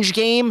revenge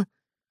game.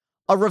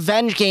 A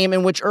revenge game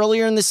in which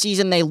earlier in the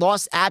season they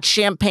lost at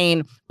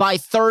Champaign by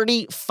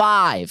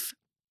 35.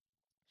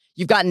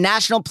 You've got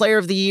National Player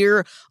of the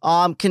Year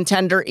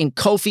contender in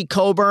Kofi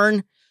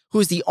Coburn,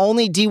 who's the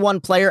only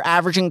D1 player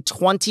averaging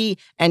 20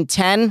 and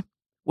 10,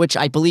 which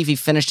I believe he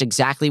finished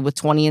exactly with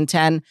 20 and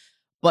 10.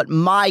 But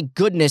my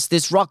goodness,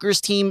 this Rutgers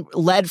team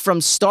led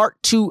from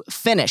start to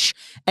finish,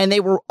 and they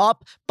were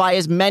up by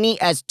as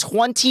many as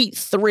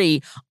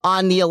 23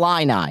 on the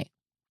Illini.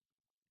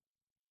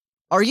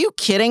 Are you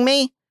kidding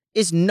me?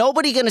 Is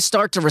nobody going to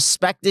start to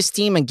respect this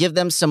team and give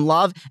them some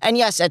love? And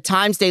yes, at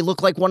times they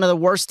look like one of the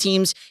worst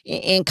teams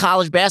in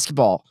college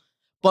basketball.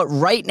 But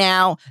right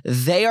now,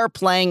 they are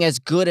playing as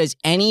good as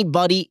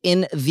anybody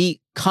in the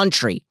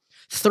country.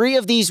 3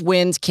 of these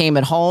wins came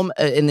at home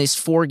in this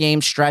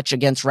 4-game stretch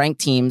against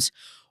ranked teams.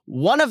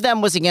 One of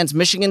them was against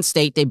Michigan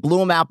State. They blew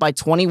them out by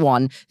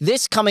 21.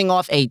 This coming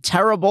off a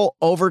terrible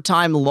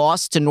overtime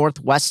loss to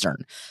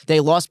Northwestern. They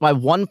lost by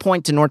 1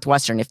 point to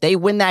Northwestern. If they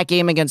win that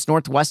game against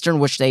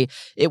Northwestern,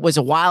 it was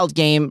a wild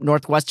game.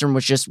 Northwestern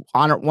was just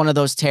on one of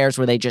those tears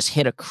where they just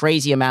hit a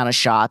crazy amount of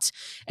shots,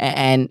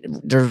 and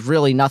there's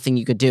really nothing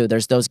you could do.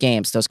 There's those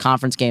games, those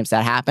conference games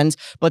that happens.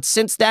 But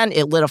since then,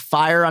 it lit a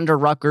fire under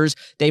Rutgers.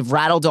 They've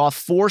rattled off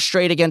 4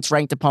 straight against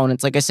ranked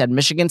opponents. Like I said,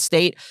 Michigan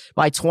State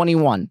by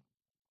 21.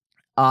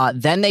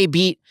 Then they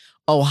beat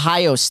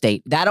Ohio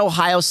State. That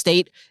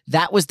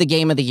was the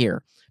game of the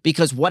year.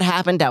 Because what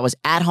happened, that was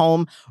at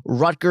home.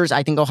 Rutgers,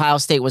 I think Ohio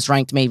State was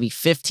ranked maybe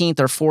 15th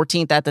or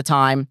 14th at the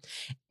time.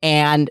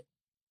 And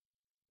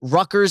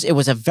Rutgers, it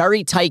was a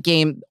very tight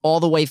game all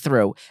the way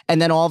through.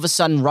 And then all of a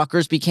sudden,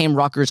 Rutgers became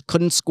Rutgers,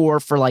 couldn't score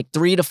for like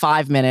 3 to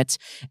 5 minutes.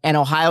 And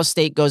Ohio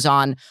State goes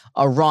on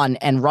a run,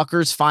 and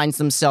Rutgers finds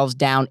themselves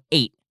down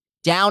 8.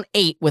 down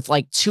 8 with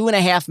like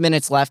 2.5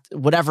 minutes left,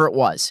 whatever it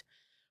was.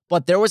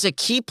 But there was a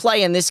key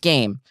play in this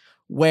game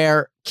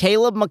where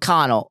Caleb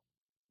McConnell,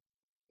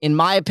 in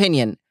my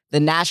opinion, the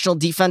National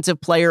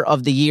Defensive Player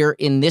of the Year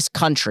in this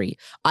country,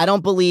 I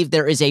don't believe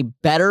there is a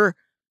better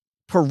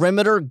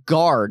perimeter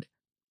guard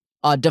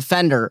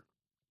defender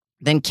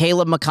than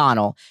Caleb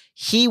McConnell.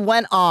 He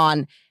went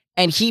on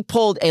and he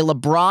pulled a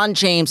LeBron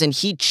James and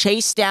he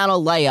chased down a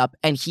layup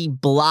and he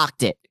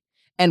blocked it.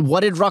 And what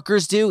did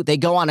Rutgers do? They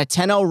go on a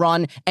 10-0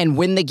 run and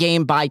win the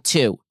game by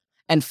 2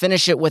 and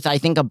finish it with, I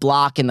think, a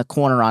block in the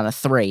corner on a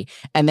 3.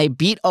 And they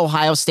beat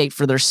Ohio State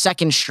for their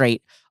second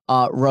straight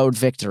road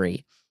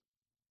victory.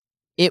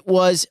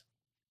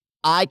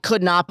 I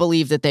could not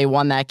believe that they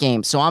won that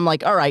game. So I'm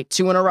like, all right,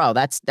 2 in a row.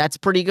 That's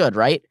pretty good,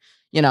 right?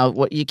 You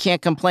know, you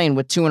can't complain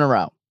with 2 in a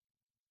row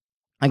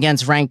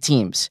against ranked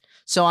teams.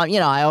 So,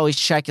 I always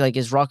check, like,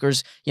 is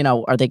Rutgers,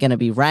 are they going to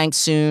be ranked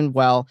soon?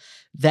 Well,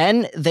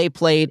 then they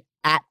played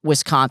at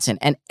Wisconsin.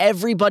 And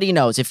everybody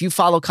knows, if you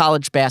follow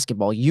college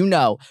basketball,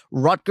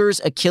 Rutgers'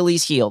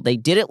 Achilles heel. They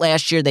did it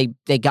last year.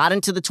 They got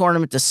into the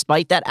tournament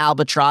despite that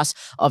albatross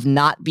of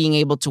not being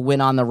able to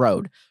win on the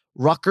road.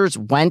 Rutgers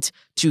went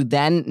to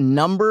then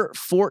number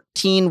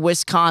 14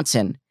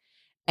 Wisconsin.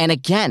 And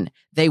again,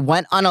 they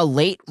went on a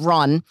late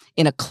run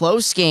in a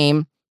close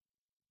game,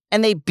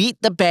 and they beat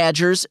the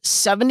Badgers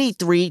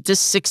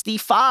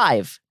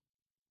 73-65.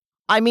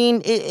 I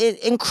mean,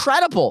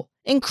 incredible.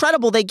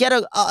 Incredible. They get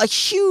a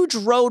huge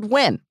road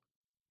win.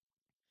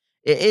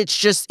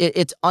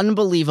 It's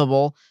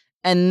unbelievable.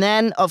 And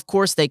then, of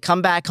course, they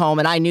come back home,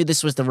 and I knew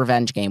this was the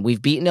revenge game.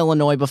 We've beaten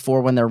Illinois before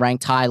when they're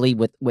ranked highly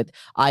with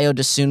Ayo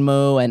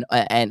Dosunmu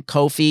and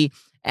Kofi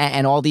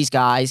and all these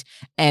guys.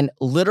 And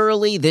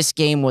literally, this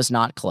game was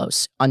not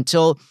close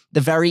until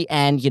the very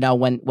end.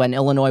 When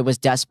Illinois was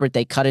desperate,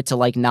 they cut it to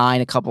like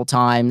 9 a couple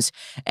times,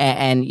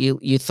 and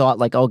you thought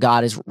like, oh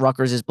God,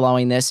 Rutgers is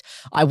blowing this.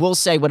 I will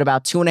say, with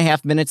about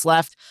 2.5 minutes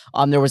left,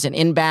 there was an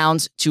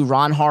inbounds to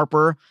Ron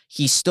Harper.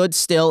 He stood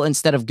still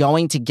instead of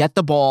going to get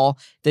the ball.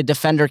 The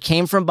defender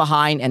came from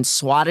behind and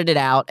swatted it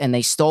out, and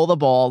they stole the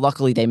ball.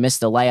 Luckily, they missed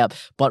the layup,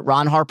 but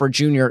Ron Harper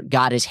Jr.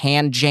 got his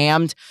hand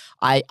jammed.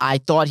 I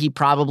thought he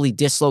probably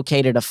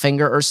dislocated a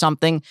finger or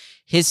something.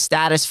 His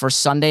status for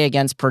Sunday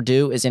against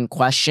Purdue is in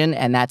question,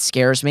 and that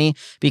scares me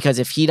because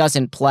if he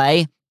doesn't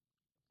play,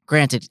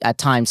 granted, at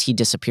times he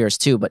disappears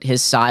too, but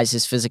his size,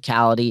 his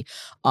physicality,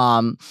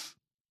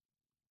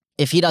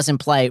 if he doesn't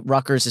play,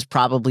 Rutgers is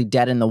probably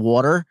dead in the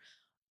water.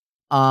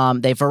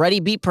 They've already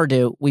beat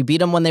Purdue. We beat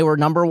them when they were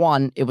number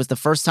 1. It was the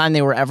first time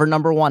they were ever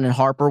number 1, and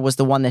Harper was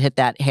the one that hit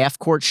that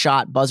half-court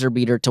shot buzzer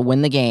beater to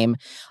win the game.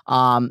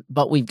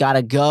 But we've got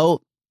to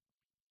go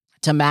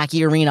to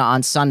Mackey Arena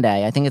on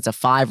Sunday. I think it's a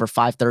 5 or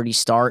 5:30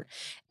 start.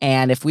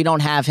 And if we don't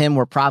have him,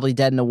 we're probably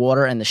dead in the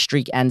water, and the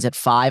streak ends at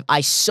 5.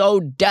 I so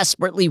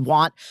desperately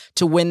want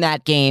to win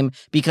that game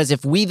because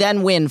if we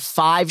then win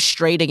 5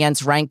 straight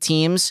against ranked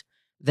teams,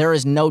 there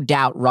is no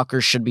doubt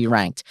Rutgers should be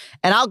ranked.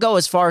 And I'll go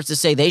as far as to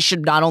say they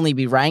should not only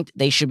be ranked,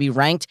 they should be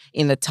ranked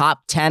in the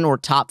top 10 or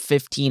top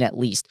 15 at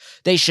least.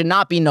 They should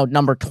not be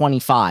number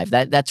 25.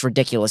 That's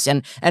ridiculous.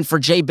 And for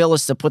Jay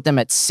Billis to put them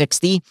at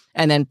 60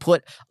 and then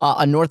put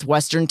a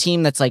Northwestern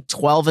team that's like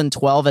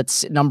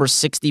 12-12 at number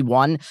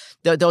 61,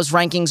 those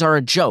rankings are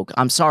a joke.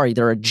 I'm sorry,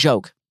 they're a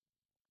joke.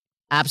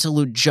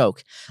 Absolute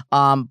joke.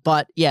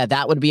 But yeah,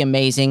 that would be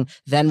amazing.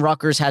 Then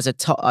Rutgers has a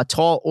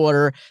tall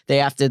order. They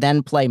have to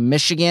then play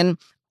Michigan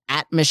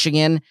at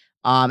Michigan.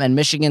 And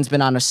Michigan's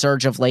been on a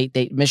surge of late.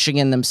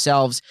 Michigan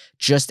themselves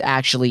just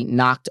actually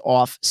knocked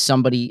off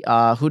somebody.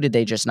 Who did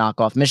they just knock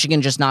off?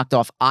 Michigan just knocked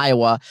off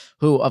Iowa,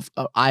 who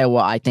Iowa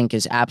I think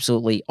is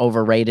absolutely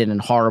overrated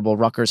and horrible.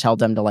 Rutgers held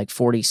them to like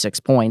 46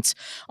 points.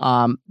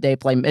 They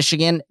play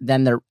Michigan.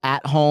 Then they're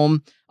at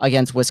home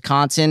against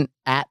Wisconsin,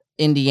 at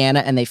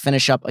Indiana, and they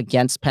finish up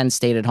against Penn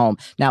State at home.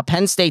 Now,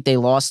 Penn State, they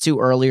lost to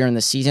earlier in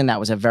the season. That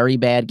was a very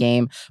bad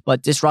game.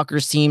 But this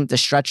Rutgers team, the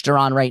stretch they're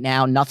on right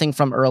now, nothing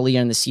from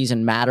earlier in the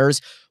season matters.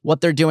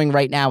 What they're doing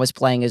right now is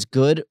playing as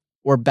good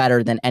or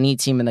better than any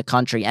team in the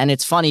country. And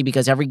it's funny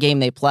because every game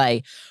they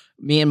play,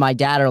 me and my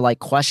dad are like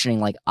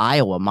questioning, like,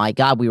 Iowa, my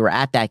God, we were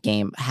at that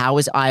game. How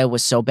is Iowa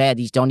so bad?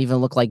 These don't even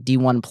look like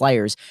D1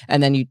 players.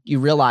 And then you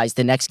realize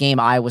the next game,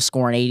 Iowa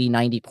scoring 80,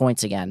 90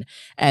 points again.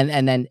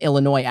 And then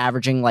Illinois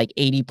averaging like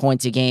 80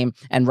 points a game,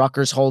 and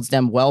Rutgers holds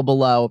them well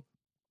below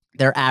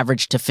their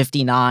average to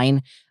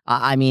 59.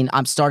 I mean,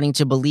 I'm starting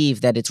to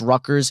believe that it's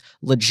Rutgers'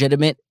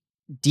 legitimate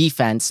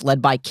defense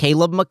led by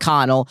Caleb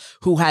McConnell,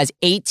 who has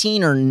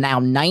 18 or now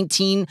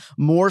 19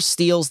 more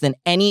steals than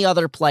any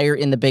other player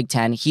in the Big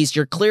Ten. He's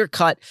your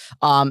clear-cut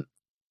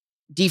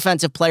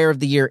defensive player of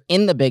the year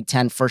in the Big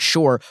Ten for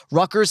sure.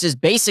 Rutgers is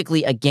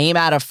basically a game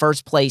out of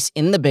first place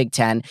in the Big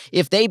Ten.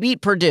 If they beat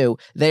Purdue,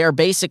 they are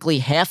basically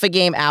half a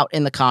game out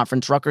in the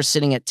conference. Rutgers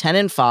sitting at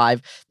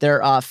 10-5.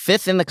 They're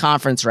 5th in the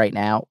conference right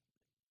now.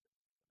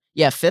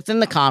 Yeah, 5th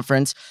in the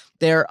conference.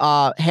 They're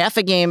half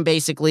a game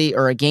basically,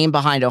 or a game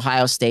behind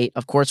Ohio State.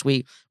 Of course,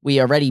 we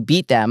already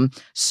beat them.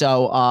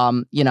 So,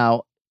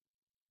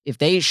 if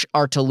they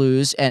are to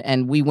lose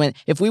and we win,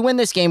 if we win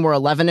this game, we're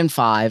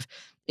 11-5.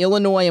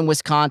 Illinois and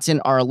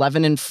Wisconsin are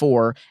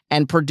 11-4,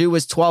 and Purdue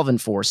is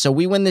 12-4. So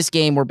we win this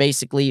game, we're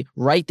basically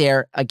right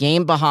there, a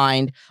game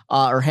behind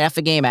or half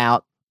a game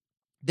out.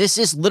 This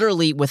is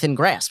literally within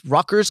grasp.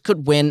 Rutgers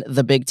could win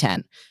the Big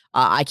Ten.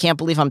 I can't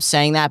believe I'm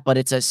saying that, but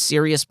it's a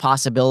serious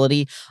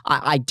possibility.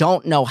 I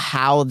don't know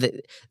how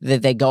that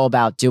they go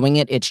about doing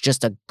it. It's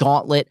just a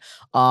gauntlet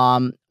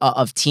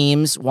of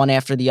teams, one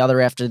after the other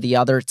after the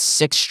other. It's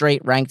 6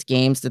 straight ranked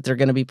games that they're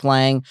going to be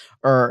playing,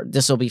 or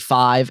this will be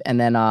 5, and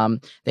then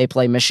they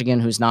play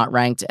Michigan, who's not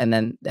ranked, and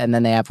then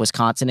they have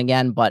Wisconsin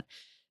again. But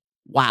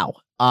wow,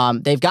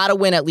 they've got to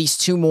win at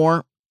least 2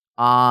 more.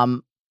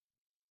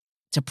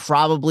 To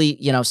probably,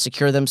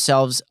 secure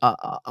themselves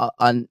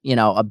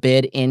a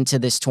bid into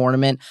this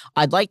tournament.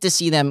 I'd like to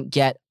see them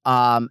get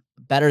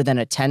better than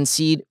a 10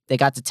 seed. They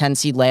got the 10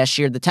 seed last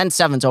year. The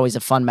 10-7 is always a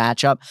fun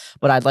matchup,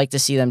 but I'd like to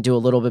see them do a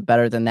little bit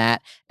better than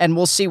that. And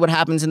we'll see what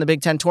happens in the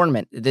Big Ten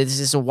tournament. This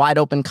is a wide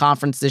open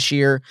conference this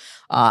year.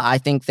 I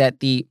think that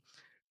the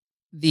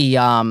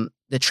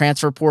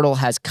transfer portal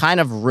has kind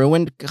of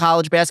ruined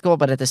college basketball,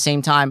 but at the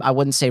same time, I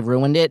wouldn't say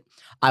ruined it.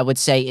 I would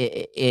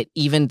say it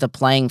evened the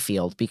playing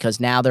field, because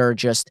now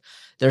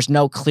there's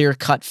no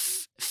clear-cut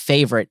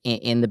favorite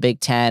in the Big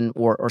Ten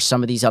or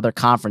some of these other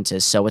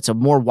conferences. So it's a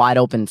more wide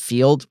open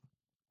field.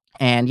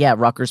 And yeah,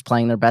 Rutgers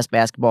playing their best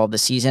basketball of the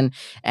season,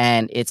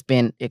 and it's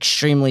been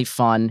extremely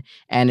fun,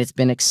 and it's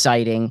been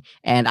exciting,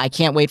 and I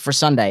can't wait for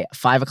Sunday,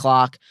 5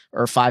 o'clock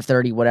or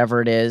 5:30,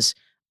 whatever it is,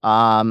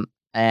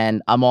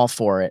 and I'm all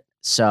for it.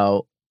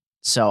 So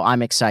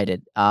I'm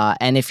excited.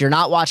 And if you're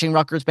not watching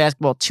Rutgers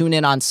basketball, tune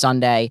in on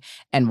Sunday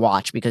and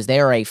watch, because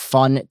they are a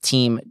fun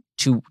team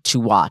to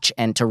watch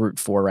and to root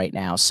for right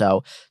now.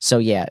 So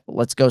yeah,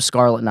 let's go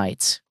Scarlet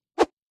Knights.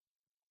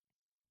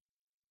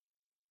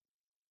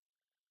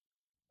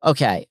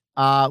 Okay.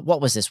 What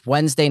was this?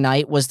 Wednesday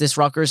night was this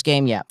Rutgers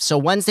game? Yeah. So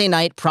Wednesday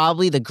night,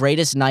 probably the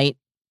greatest night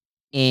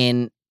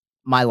in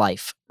my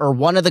life, or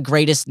one of the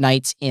greatest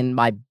nights in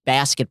my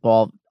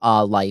basketball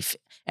life.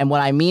 And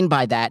what I mean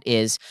by that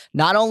is,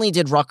 not only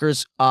did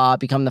Rutgers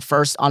become the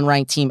first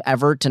unranked team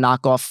ever to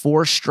knock off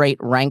 4 straight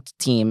ranked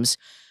teams,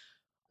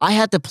 I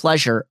had the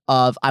pleasure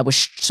of, I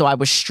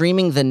was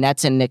streaming the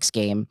Nets and Knicks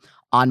game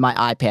on my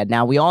iPad.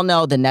 Now, we all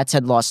know the Nets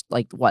had lost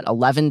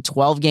 11,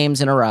 12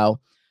 games in a row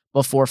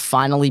before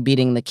finally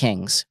beating the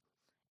Kings.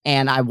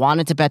 And I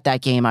wanted to bet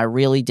that game. I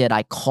really did.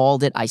 I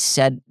called it. I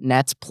said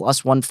Nets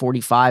plus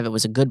 145. It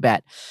was a good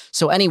bet.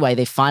 So anyway,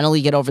 they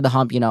finally get over the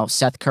hump.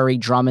 Seth Curry,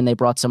 Drummond, they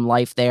brought some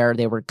life there.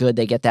 They were good.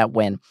 They get that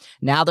win.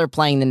 Now they're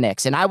playing the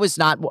Knicks. And I was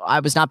not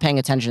paying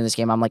attention to this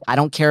game. I'm like, I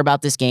don't care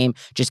about this game.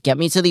 Just get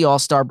me to the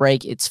All-Star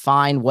break. It's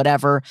fine,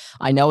 whatever.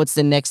 I know it's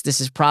the Knicks. This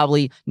is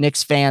probably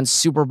Knicks fans'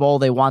 Super Bowl.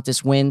 They want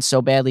this win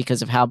so badly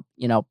because of how,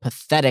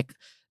 pathetic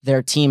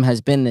their team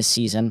has been this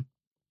season.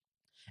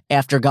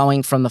 After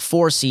going from the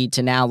 4 seed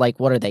to now,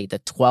 what are they, the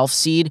 12th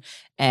seed?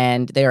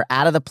 And they're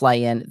out of the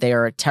play-in. They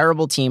are a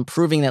terrible team,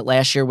 proving that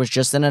last year was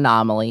just an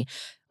anomaly.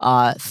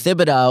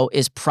 Thibodeau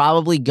is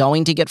probably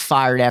going to get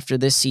fired after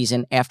this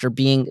season, after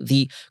being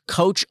the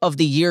coach of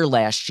the year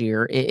last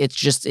year.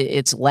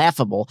 It's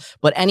laughable.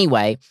 But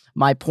anyway,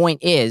 my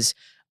point is,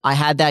 I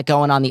had that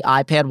going on the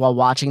iPad while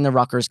watching the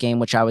Rutgers game,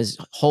 which I was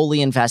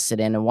wholly invested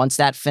in. And once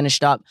that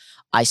finished up,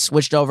 I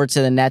switched over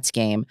to the Nets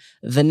game.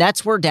 The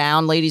Nets were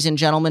down, ladies and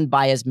gentlemen,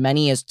 by as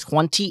many as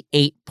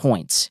 28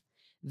 points.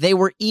 They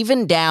were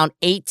even down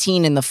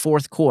 18 in the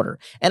 4th quarter.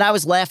 And I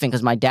was laughing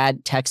because my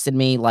dad texted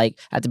me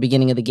at the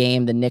beginning of the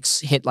game, the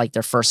Knicks hit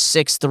their first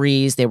 6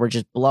 threes. They were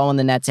just blowing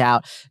the Nets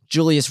out.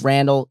 Julius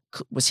Randle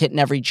was hitting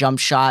every jump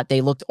shot.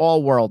 They looked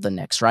all world, the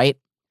Knicks, right?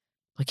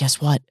 But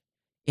guess what?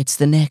 It's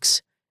the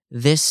Knicks.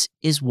 This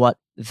is what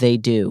they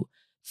do.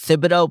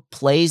 Thibodeau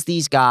plays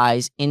these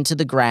guys into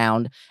the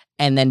ground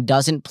and then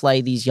doesn't play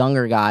these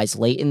younger guys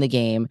late in the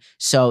game,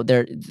 so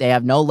they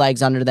have no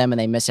legs under them and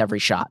they miss every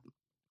shot.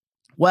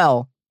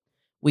 Well,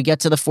 we get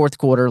to the 4th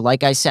quarter.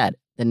 Like I said,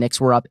 the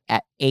Knicks were up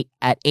at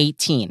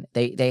 18.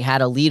 They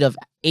had a lead of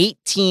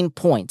 18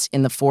 points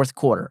in the 4th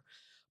quarter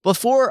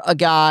before a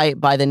rookie,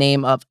 by the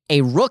name of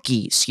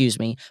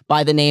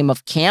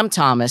Cam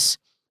Thomas,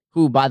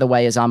 who, by the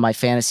way, is on my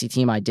fantasy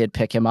team. I did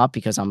pick him up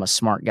because I'm a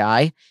smart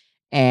guy,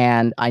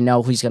 and I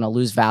know he's going to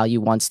lose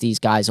value once these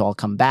guys all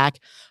come back.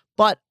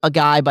 But a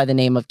guy by the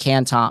name of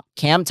Cam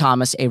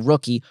Thomas, a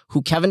rookie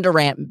who Kevin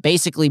Durant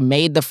basically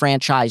made the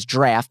franchise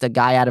draft, a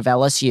guy out of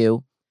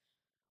LSU.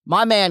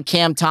 My man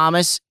Cam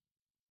Thomas,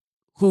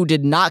 who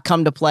did not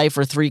come to play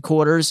for 3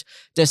 quarters,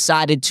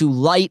 decided to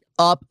light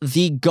up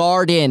the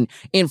Garden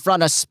in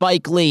front of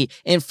Spike Lee,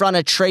 in front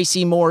of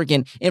Tracy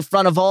Morgan, in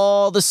front of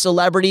all the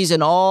celebrities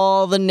and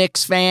all the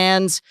Knicks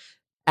fans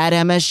at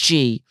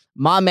MSG.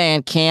 My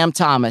man Cam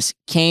Thomas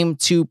came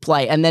to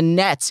play, and the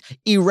Nets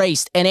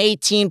erased an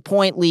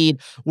 18-point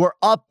lead. Were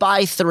up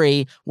by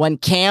 3 when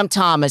Cam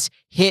Thomas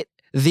hit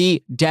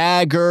the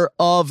dagger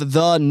of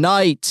the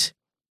night.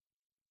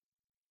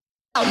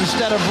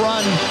 Instead of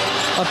run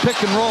a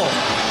pick and roll.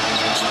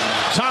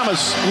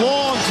 Thomas,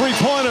 long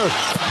 3-pointer,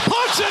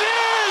 puts it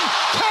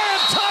in!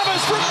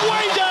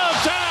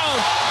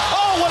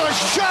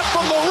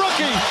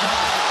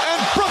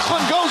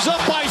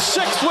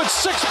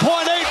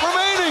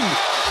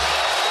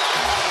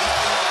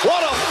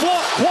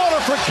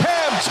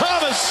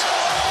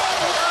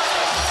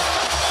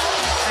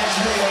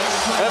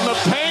 And the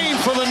pain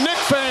for the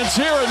Knicks fans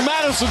here at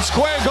Madison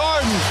Square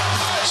Garden.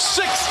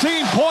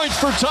 16 points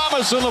for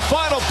Thomas in the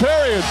final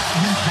period.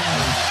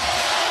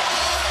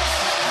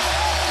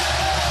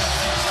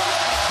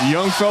 The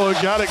young fella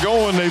got it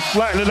going. They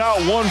flattened it out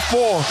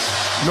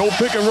 1-4. No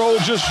pick and roll,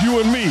 just you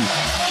and me.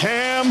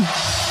 Cam,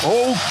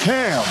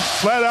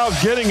 flat out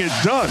getting it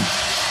done.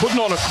 Putting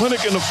on a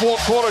clinic in the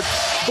fourth quarter,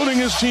 putting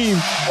his team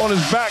on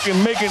his back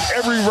and making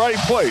every right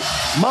play.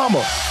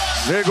 Mama,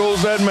 there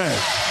goes that man.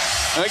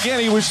 Again,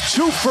 he was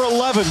 2 for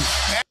 11.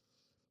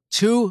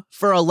 2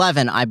 for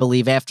 11, I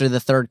believe, after the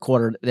third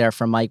quarter there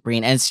from Mike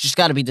Breen. And it's just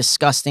got to be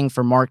disgusting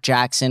for Mark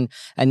Jackson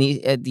and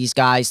these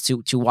guys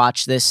to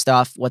watch this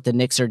stuff, what the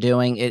Knicks are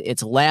doing.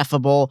 It's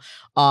laughable.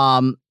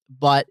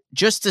 But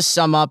just to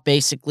sum up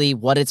basically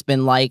what it's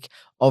been like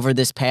over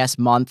this past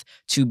month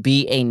to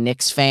be a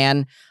Knicks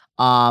fan,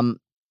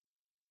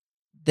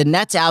 the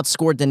Nets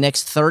outscored the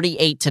Knicks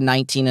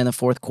 38-19 in the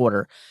fourth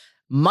quarter.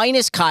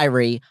 Minus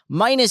Kyrie,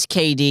 minus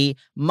KD,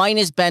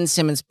 minus Ben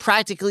Simmons,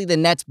 practically the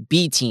Nets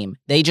B team.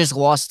 They just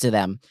lost to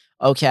them,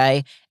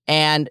 okay?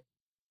 And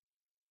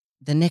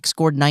the Knicks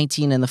scored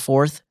 19 in the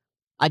fourth.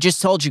 I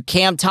just told you,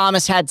 Cam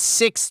Thomas had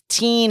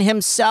 16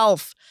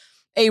 himself.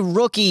 A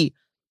rookie,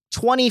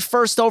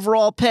 21st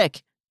overall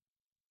pick.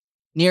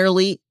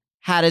 Nearly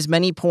had as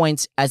many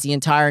points as the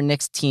entire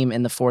Knicks team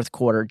in the fourth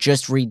quarter.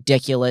 Just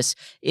ridiculous.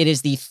 It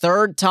is the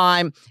third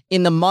time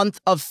in the month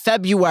of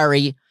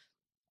February,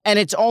 and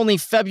it's only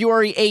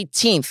February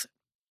 18th,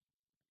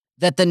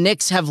 that the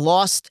Knicks have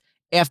lost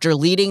after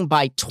leading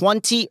by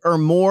 20 or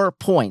more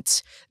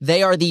points.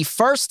 They are the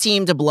first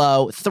team to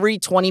blow 3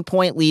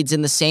 20-point leads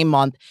in the same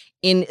month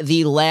in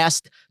the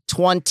last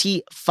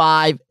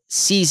 25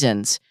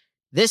 seasons.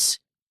 This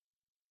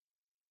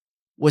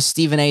was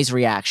Stephen A's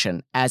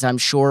reaction, as I'm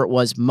sure it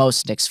was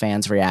most Knicks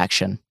fans'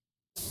 reaction.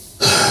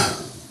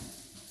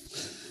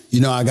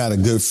 You know, I got a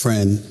good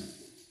friend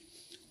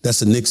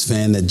that's a Knicks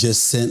fan that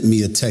just sent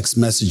me a text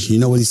message. You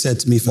know what he said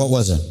to me? What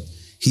was it?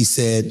 He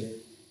said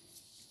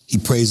he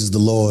praises the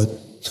Lord.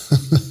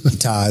 He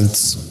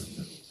tithes.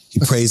 He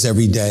prays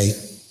every day.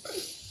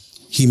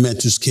 He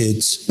mentors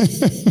kids.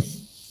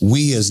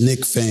 We as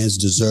Knicks fans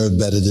deserve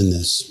better than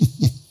this.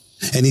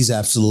 And he's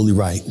absolutely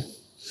right.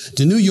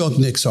 The New York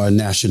Knicks are a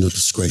national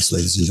disgrace,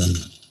 ladies and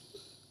gentlemen.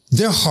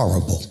 They're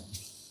horrible.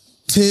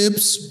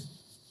 Tibbs,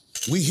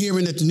 we're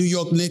hearing that the New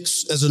York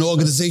Knicks as an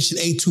organization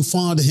ain't too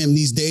fond of him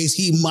these days.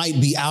 He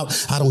might be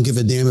out. I don't give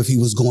a damn if he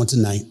was going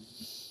tonight.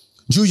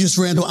 Julius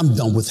Randle, I'm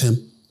done with him.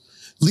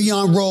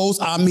 Leon Rose,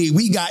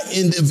 we got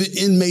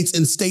inmates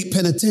in state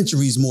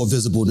penitentiaries more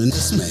visible than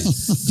this man.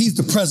 He's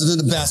the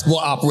president of basketball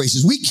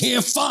operations. We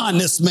can't find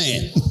this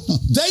man.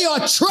 They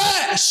are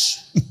trash.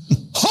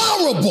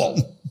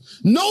 Horrible.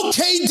 No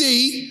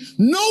KD,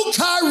 no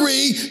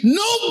Kyrie,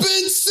 no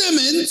Ben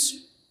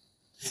Simmons.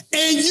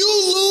 And you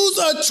lose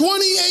a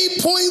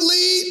 28-point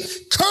lead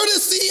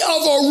courtesy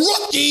of a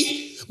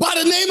rookie by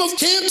the name of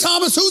Cam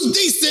Thomas, who's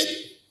decent,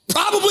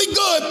 probably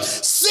good.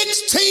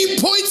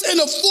 16 points in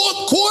the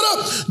fourth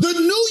quarter. The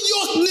New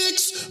York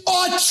Knicks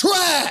are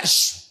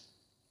trash.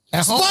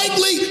 Spike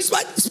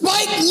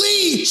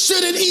Lee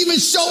shouldn't even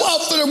show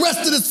up for the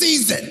rest of the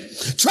season.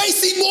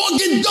 Tracy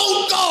Morgan,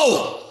 don't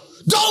go.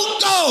 Don't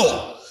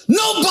go.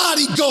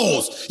 Nobody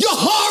goes. You're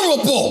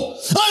horrible.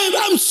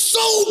 I'm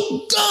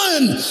so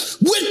done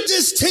with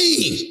this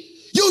team.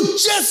 You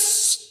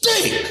just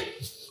stink.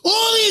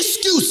 All the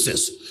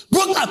excuses.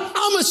 Brooke,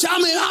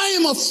 I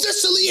am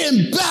officially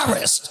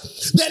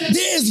embarrassed that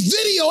there is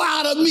video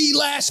out of me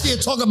last year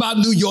talking about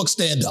New York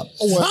stand-up.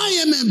 Oh, well. I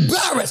am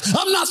embarrassed.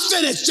 I'm not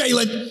finished,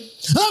 Jalen.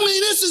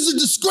 This is a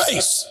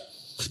disgrace.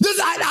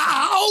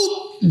 I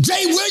owe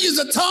Jay Williams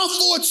a Tom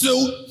Ford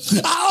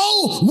suit. I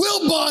owe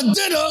Will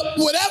Bondetta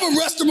whatever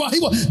restaurant he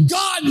wants.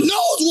 God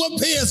knows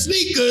what pair of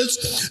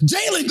sneakers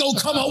Jalen gonna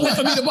come up with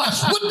for me to buy.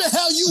 What the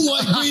hell you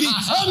want, Greedy?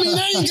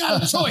 I ain't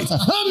got a choice.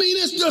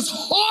 It's just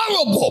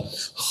horrible.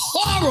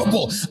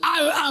 Horrible.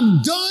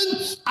 I'm done.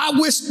 I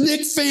wish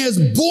Knicks fans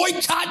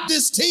boycott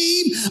this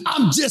team.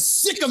 I'm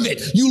just sick of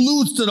it. You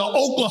lose to the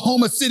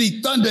Oklahoma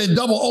City Thunder in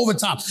double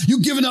overtime. You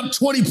giving up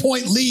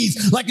 20-point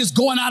leads like it's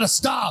going out of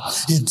style.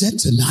 And then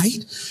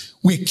tonight,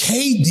 with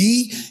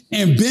KD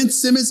and Ben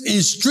Simmons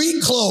in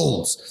street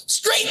clothes,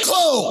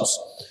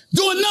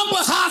 doing number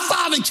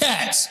high-fiving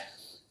cats.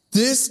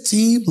 This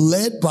team,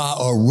 led by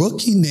a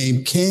rookie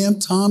named Cam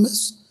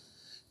Thomas,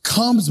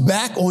 comes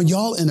back on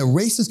y'all and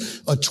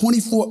erases a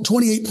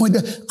 28-point.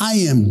 I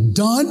am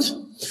done.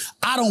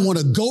 I don't want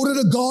to go to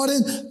the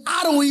Garden.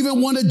 I don't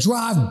even want to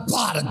drive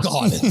by the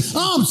Garden.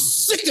 I'm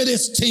sick of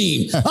this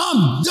team.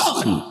 I'm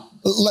done.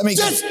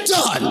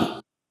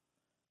 Done.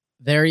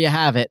 There you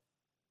have it.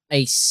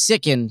 A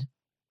sickened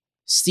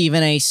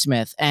Stephen A.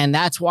 Smith. And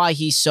that's why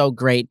he's so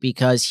great,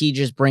 because he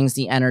just brings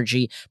the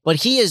energy. But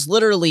he is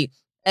literally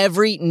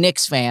every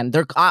Knicks fan.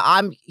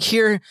 I'm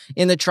here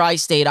in the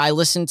tri-state. I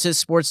listen to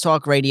sports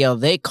talk radio.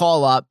 They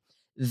call up.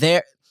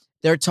 They're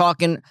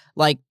talking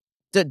like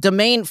the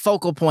main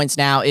focal points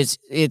now is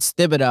it's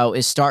Thibodeau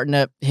is starting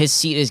to, his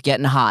seat is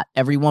getting hot.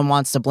 Everyone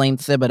wants to blame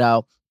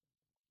Thibodeau.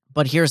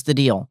 But here's the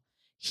deal.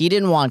 He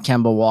didn't want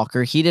Kemba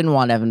Walker. He didn't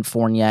want Evan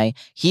Fournier.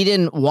 He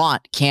didn't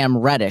want Cam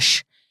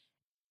Reddish.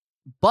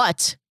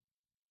 But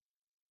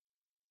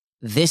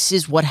this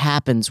is what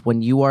happens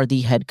when you are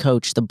the head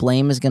coach. The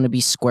blame is going to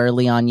be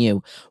squarely on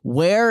you.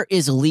 Where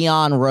is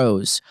Leon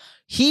Rose?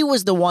 He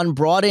was the one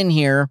brought in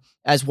here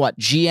as what,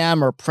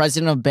 GM or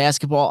president of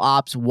basketball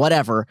ops,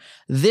 whatever.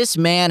 This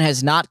man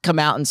has not come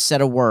out and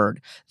said a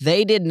word.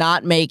 They did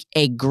not make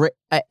a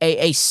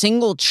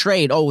single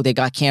trade. Oh, they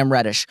got Cam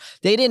Reddish.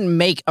 They didn't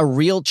make a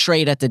real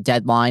trade at the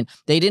deadline.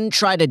 They didn't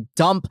try to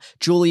dump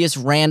Julius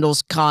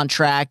Randle's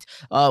contract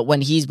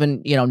when he's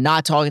been,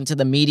 not talking to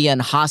the media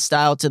and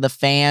hostile to the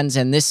fans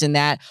and this and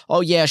that.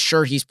 Oh, yeah,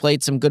 sure, he's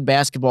played some good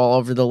basketball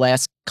over the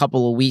last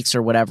couple of weeks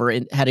or whatever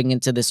heading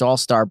into this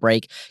All-Star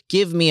break.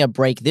 Give me a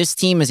break. This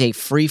team is a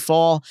free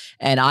fall,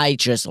 and I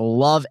just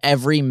love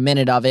every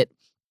minute of it.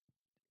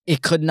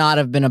 It could not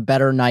have been a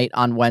better night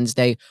on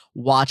Wednesday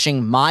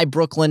watching my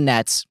Brooklyn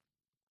Nets,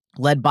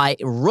 led by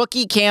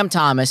rookie Cam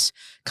Thomas,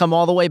 come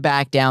all the way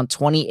back down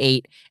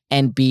 28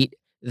 and beat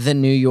the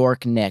New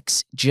York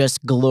Knicks.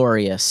 Just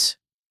glorious.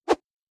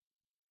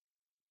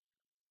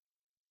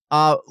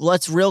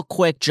 Let's real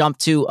quick jump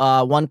to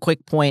one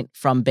quick point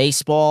from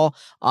baseball.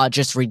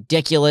 Just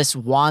ridiculous.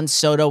 Juan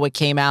Soto, it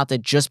came out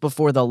that just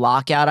before the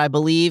lockout, I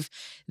believe,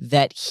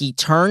 that he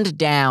turned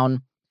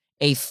down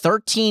a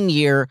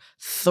 13-year,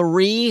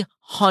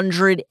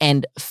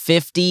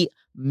 $350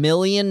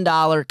 million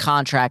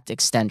contract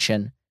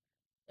extension.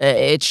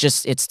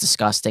 It's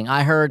disgusting.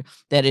 I heard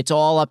that it's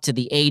all up to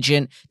the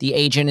agent. The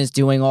agent is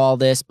doing all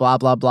this, blah,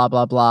 blah, blah,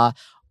 blah, blah.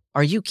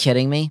 Are you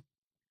kidding me?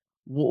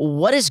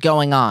 What is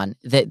going on?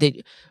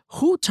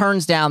 Who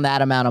turns down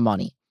that amount of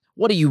money?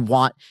 What do you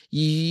want?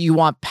 You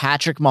want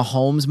Patrick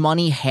Mahomes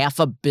money?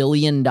 $500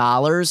 million?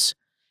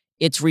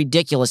 It's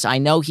ridiculous. I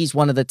know he's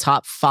one of the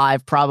top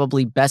 5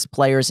 probably best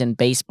players in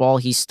baseball.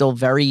 He's still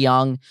very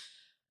young.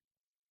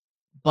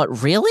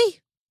 But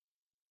really?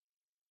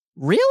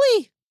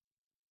 Really?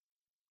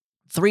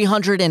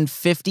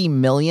 $350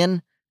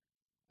 million?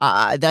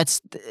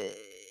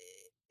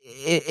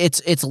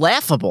 It's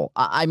laughable.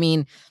 I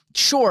mean,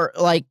 sure,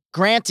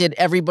 granted,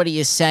 everybody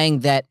is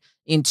saying that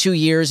in 2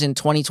 years, in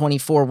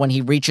 2024, when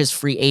he reaches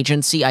free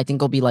agency, I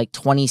think he'll be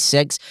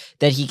 26,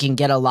 that he can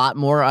get a lot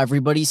more.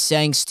 Everybody's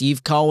saying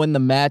Steve Cohen, the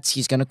Mets,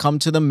 he's going to come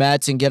to the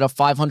Mets and get a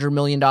 $500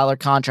 million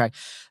contract.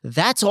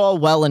 That's all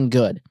well and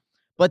good,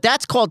 but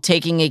that's called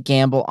taking a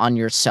gamble on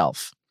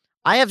yourself.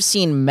 I have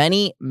seen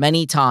many,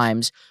 many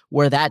times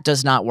where that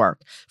does not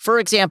work. For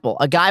example,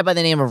 a guy by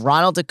the name of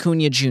Ronald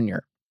Acuna Jr.,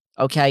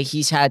 okay,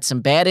 he's had some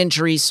bad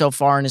injuries so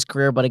far in his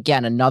career, but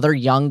again, another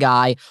young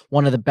guy,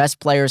 one of the best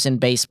players in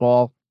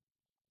baseball,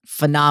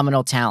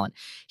 phenomenal talent.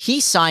 He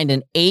signed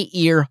an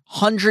 8-year,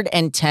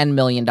 $110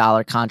 million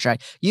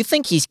contract. You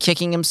think he's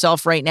kicking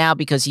himself right now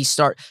because he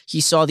saw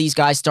these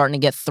guys starting to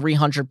get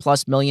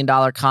 $300+ million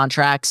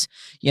contracts?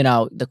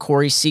 The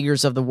Corey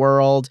Seagers of the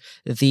world,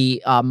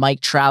 the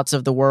Mike Trouts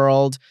of the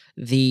world,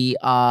 the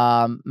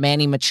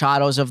Manny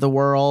Machados of the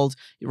world,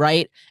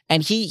 right?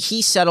 And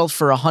he settled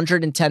for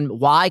 110.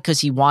 Why?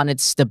 Because he wanted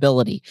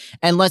stability.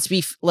 And let's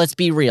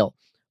be real.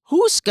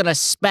 Who's gonna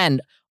spend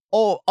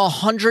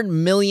 $100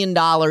 million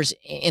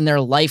in their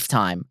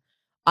lifetime?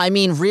 I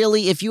mean,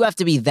 really, if you have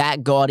to be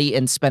that gaudy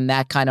and spend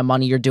that kind of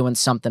money, you're doing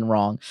something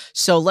wrong.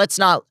 So let's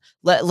not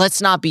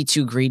be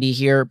too greedy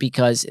here,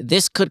 because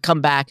this could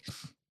come back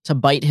to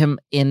bite him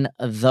in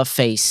the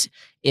face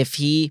if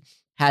he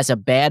has a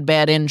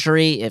bad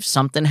injury. If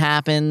something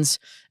happens,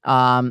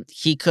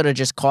 he could have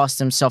just cost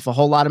himself a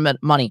whole lot of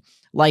money.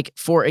 Like,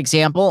 for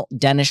example,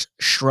 Dennis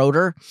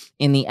Schroeder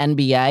in the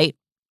NBA.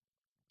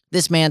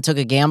 This man took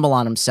a gamble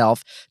on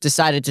himself,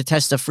 decided to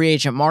test the free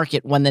agent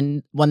market when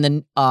the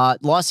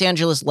Los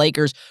Angeles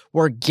Lakers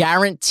were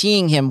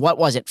guaranteeing him,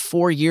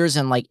 4 years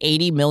and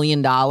 $80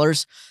 million.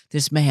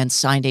 This man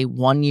signed a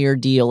 1-year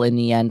deal in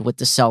the end with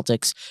the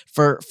Celtics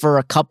for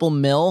a couple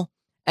mil,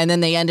 and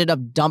then they ended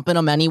up dumping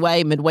him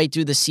anyway midway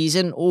through the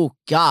season. Oh,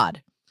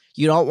 God.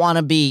 You don't want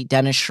to be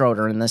Dennis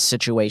Schroeder in this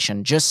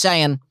situation. Just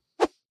saying.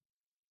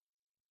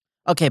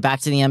 Okay, back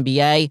to the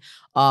NBA.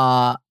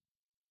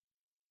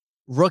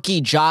 Rookie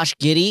Josh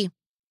Giddey,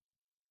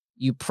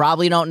 you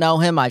probably don't know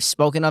him. I've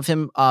spoken of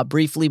him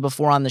briefly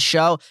before on the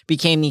show.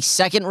 Became the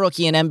second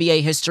rookie in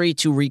NBA history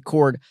to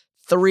record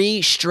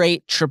 3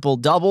 straight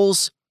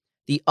triple-doubles,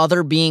 the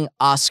other being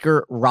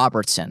Oscar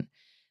Robertson.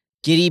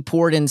 Giddey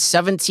poured in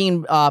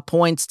 17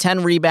 points,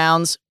 10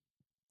 rebounds,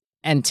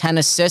 and 10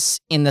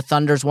 assists in the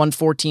Thunder's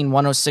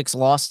 114-106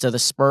 loss to the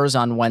Spurs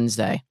on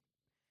Wednesday.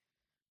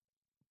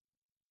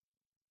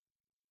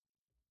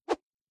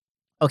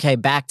 Okay,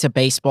 back to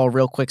baseball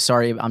real quick.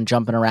 Sorry, I'm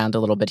jumping around a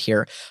little bit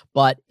here.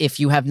 But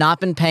if you have not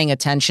been paying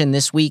attention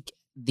this week,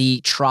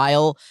 the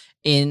trial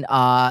in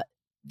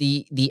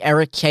the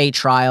Eric Kay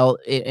trial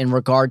in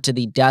regard to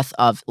the death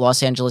of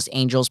Los Angeles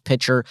Angels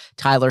pitcher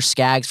Tyler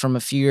Skaggs from a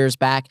few years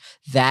back,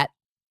 that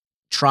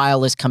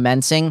trial is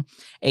commencing.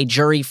 A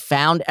jury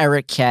found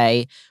Eric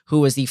Kay, who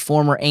was the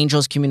former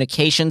Angels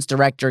communications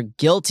director,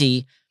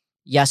 guilty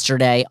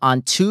yesterday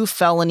on 2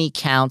 felony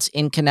counts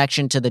in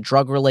connection to the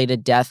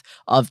drug-related death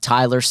of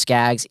Tyler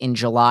Skaggs in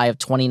July of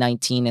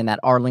 2019 in that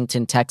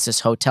Arlington, Texas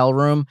hotel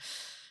room.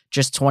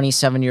 Just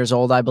 27 years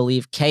old, I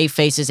believe. Kay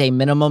faces a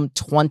minimum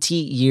 20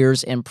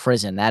 years in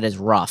prison. That is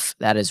rough.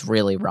 That is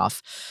really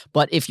rough.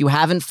 But if you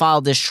haven't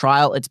followed this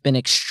trial, it's been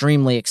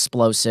extremely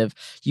explosive.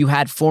 You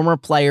had former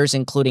players,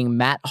 including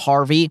Matt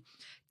Harvey,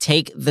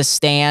 take the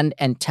stand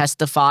and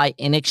testify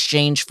in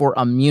exchange for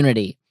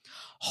immunity.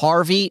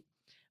 Harvey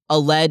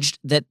alleged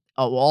that,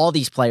 all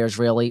these players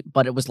really,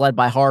 but it was led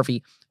by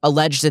Harvey,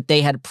 alleged that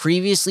they had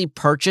previously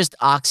purchased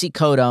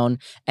oxycodone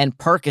and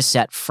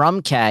Percocet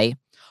from Kay.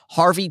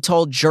 Harvey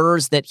told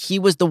jurors that he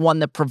was the one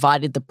that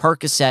provided the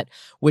Percocet,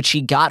 which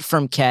he got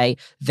from Kay,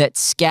 that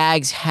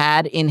Skaggs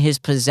had in his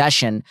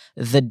possession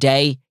the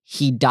day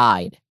he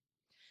died.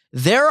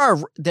 There are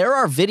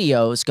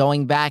videos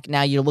going back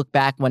now. You look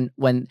back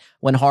when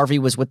Harvey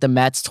was with the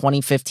Mets,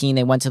 2015,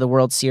 they went to the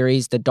World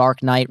Series, the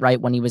Dark Night, right,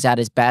 when he was at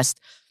his best.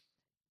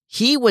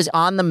 He was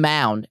on the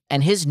mound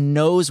and his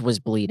nose was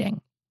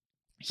bleeding.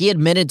 He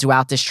admitted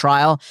throughout this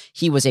trial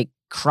he was a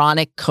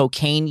chronic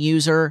cocaine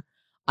user.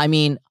 I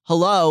mean,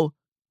 hello,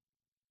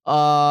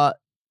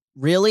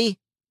 really?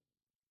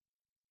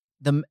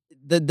 The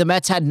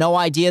Mets had no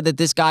idea that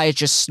this guy is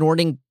just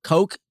snorting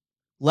coke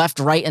left,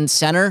 right, and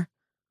center.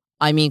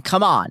 I mean,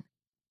 come on.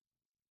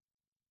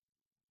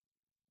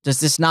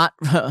 Does this not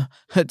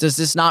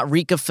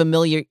reek of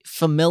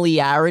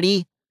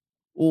familiarity?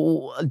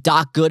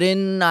 Doc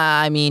Gooden,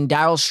 I mean,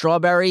 Darryl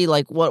Strawberry,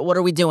 like what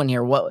are we doing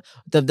here? What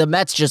the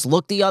Mets just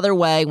look the other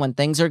way when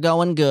things are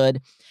going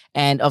good.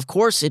 And of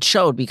course it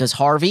showed because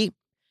Harvey,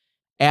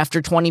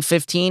 after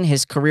 2015,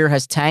 his career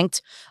has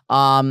tanked.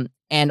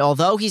 And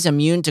although he's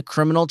immune to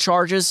criminal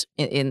charges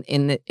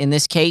in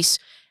this case,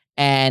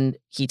 and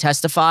he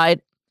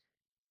testified,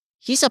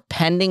 he's a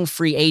pending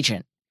free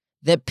agent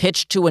that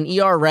pitched to an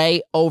ERA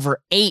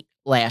over 8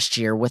 last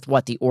year with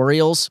the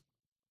Orioles.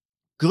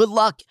 Good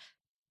luck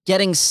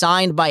getting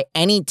signed by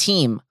any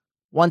team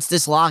once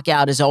this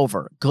lockout is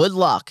over. Good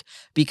luck,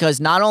 because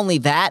not only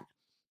that,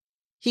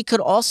 he could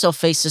also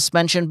face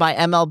suspension by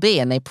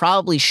MLB, and they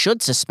probably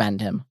should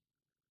suspend him.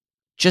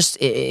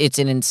 It's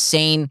an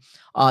insane,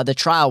 the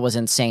trial was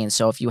insane.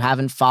 So if you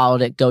haven't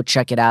followed it, go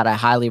check it out. I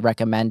highly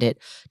recommend it.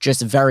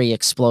 Just very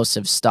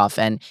explosive stuff.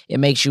 And it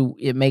makes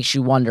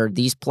you wonder,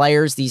 these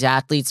players, these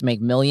athletes make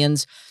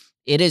millions.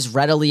 It is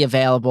readily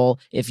available.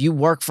 If you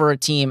work for a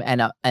team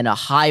and a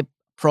high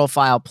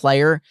profile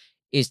player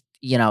is,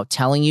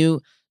 telling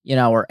you,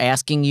 or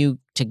asking you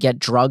to get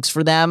drugs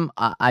for them,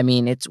 I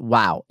mean, it's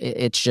wow.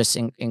 It's just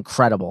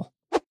incredible.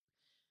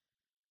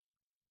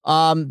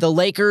 The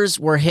Lakers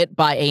were hit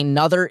by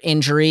another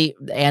injury.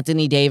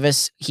 Anthony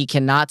Davis, he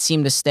cannot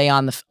seem to stay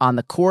on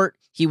the court.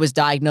 He was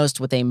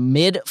diagnosed with a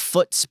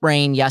mid-foot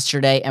sprain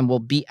yesterday and will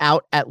be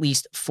out at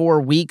least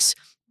 4 weeks.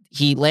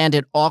 He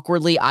landed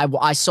awkwardly.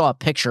 I saw a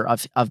picture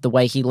of the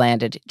way he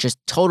landed. Just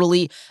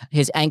totally,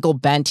 his ankle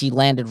bent. He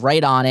landed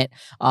right on it.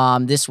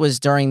 This was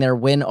during their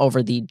win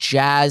over the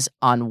Jazz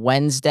on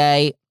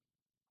Wednesday.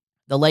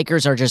 The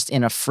Lakers are just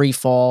in a free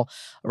fall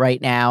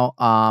right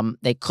now.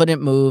 They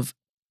couldn't move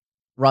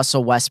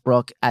Russell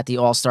Westbrook at the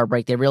All-Star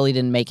break. They really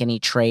didn't make any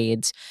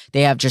trades.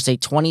 They have just a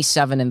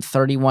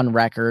 27-31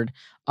 record.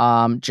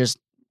 Just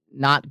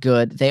not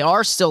good. They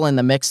are still in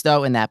the mix,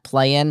 though, in that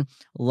play-in.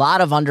 A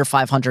lot of under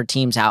 500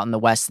 teams out in the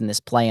West in this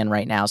play-in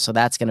right now, so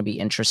that's going to be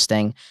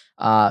interesting.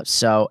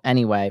 So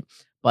anyway,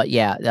 but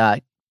yeah,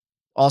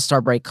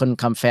 All-Star break couldn't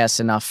come fast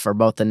enough for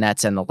both the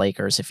Nets and the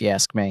Lakers, if you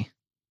ask me.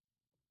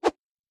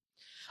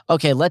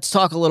 Okay, let's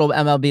talk a little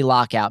MLB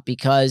lockout,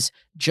 because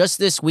just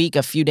this week,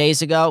 a few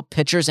days ago,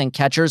 pitchers and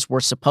catchers were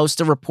supposed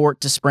to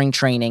report to spring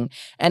training,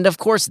 and of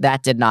course,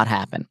 that did not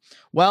happen.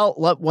 Well,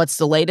 what's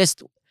the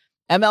latest?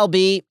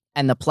 MLB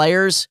and the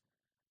players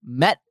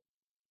met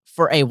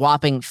for a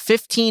whopping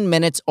 15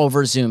 minutes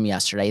over Zoom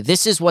yesterday.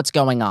 This is what's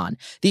going on.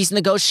 These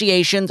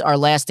negotiations are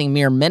lasting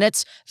mere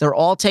minutes. They're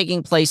all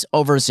taking place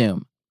over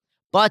Zoom.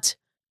 But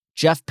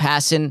Jeff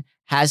Passan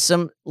has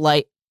some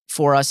light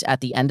for us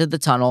at the end of the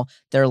tunnel.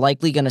 They're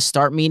likely going to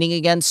start meeting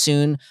again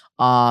soon,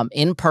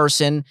 in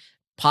person,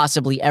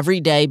 possibly every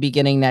day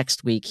beginning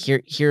next week.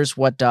 Here's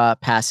what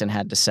Passan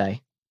had to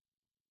say.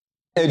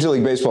 Major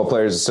League Baseball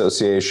Players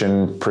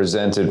Association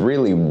presented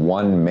really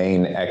one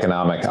main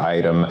economic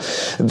item.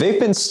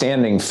 They've been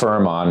standing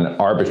firm on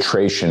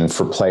arbitration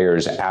for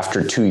players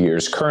after 2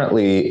 years.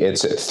 Currently,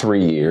 it's at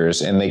 3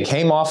 years, and they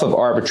came off of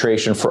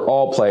arbitration for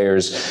all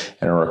players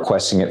and are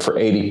requesting it for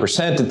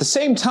 80%. At the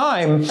same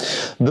time,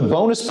 the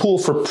bonus pool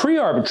for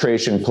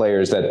pre-arbitration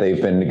players that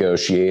they've been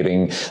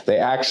negotiating, they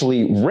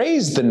actually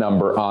raised the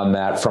number on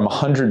that from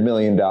 $100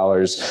 million to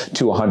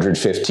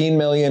 $115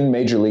 million.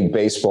 Major League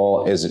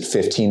Baseball is at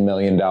 $15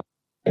 million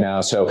now.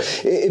 So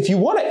if you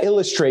want to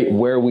illustrate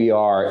where we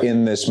are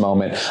in this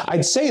moment,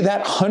 I'd say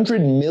that $100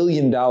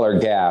 million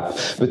gap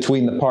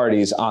between the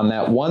parties on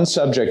that one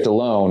subject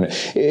alone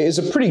is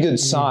a pretty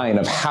good sign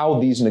of how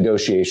these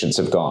negotiations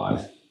have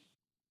gone.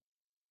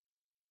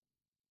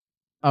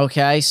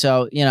 Okay,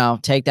 so,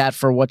 take that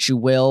for what you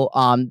will.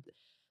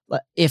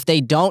 if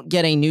they don't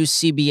get a new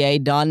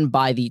CBA done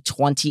by the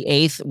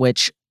 28th,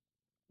 which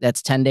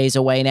that's 10 days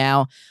away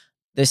now,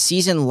 the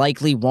season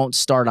likely won't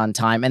start on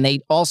time. And they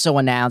also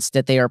announced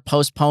that they are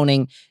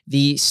postponing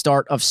the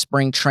start of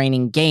spring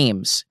training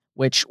games,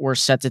 which were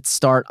set to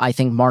start, I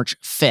think, March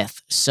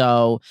 5th.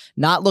 So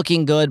not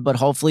looking good, but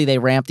hopefully they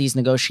ramp these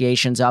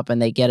negotiations up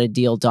and they get a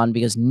deal done,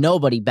 because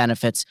nobody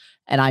benefits,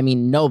 and I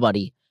mean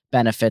nobody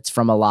benefits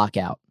from a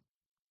lockout.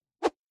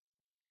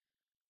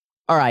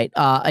 All right,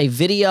 a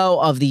video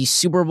of the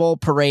Super Bowl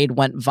parade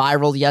went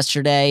viral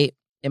yesterday.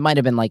 It might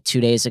have been like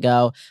 2 days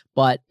ago,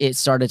 but it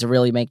started to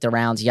really make the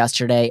rounds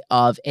yesterday,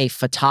 of a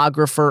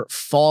photographer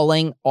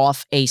falling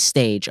off a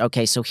stage.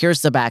 Okay, so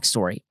here's the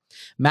backstory.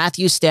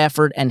 Matthew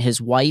Stafford and his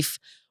wife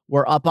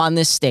were up on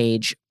this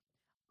stage.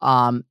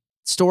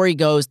 Story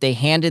goes, they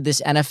handed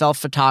this NFL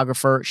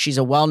photographer, she's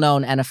a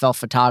well-known NFL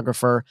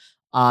photographer,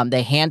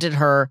 they handed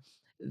her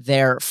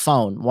their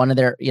phone, one of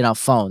their,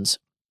 phones,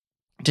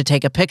 to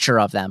take a picture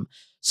of them.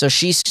 So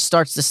she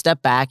starts to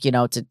step back,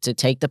 to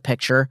take the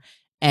picture,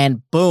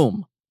 and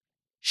boom,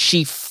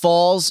 she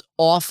falls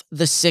off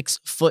the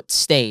 6-foot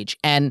stage.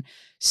 And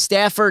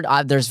Stafford,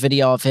 there's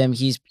video of him.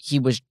 He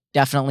was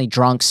definitely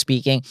drunk,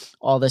 speaking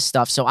all this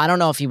stuff. So I don't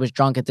know if he was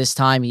drunk at this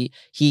time.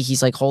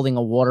 He's like holding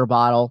a water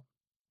bottle,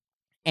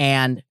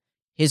 and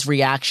his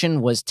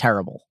reaction was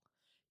terrible.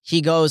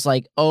 He goes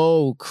like,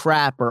 "Oh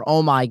crap," or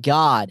 "Oh my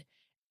God."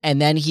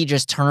 And then he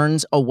just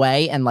turns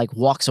away and like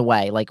walks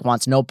away, like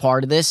wants no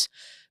part of this.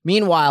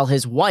 Meanwhile,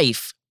 his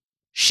wife,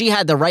 she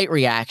had the right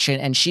reaction,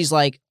 and she's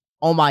like,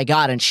 "Oh my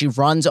God." And she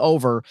runs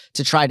over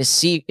to try to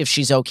see if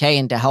she's okay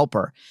and to help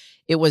her.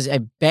 It was a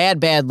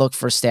bad look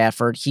for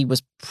Stafford. He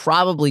was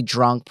probably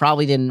drunk,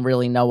 probably didn't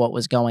really know what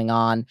was going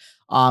on.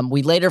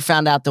 We later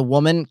found out the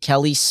woman,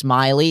 Kelly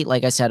Smiley,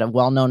 like I said, a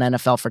well-known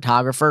NFL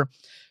photographer,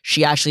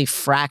 she actually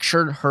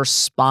fractured her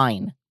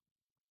spine.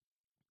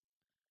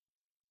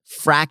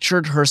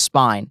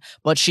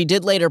 But she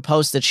did later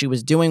post that she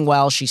was doing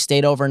well. She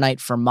stayed overnight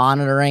for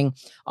monitoring.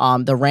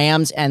 The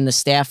Rams and the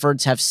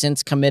Staffords have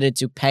since committed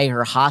to pay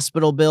her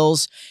hospital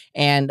bills,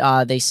 and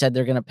they said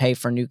they're going to pay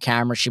for a new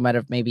camera. She might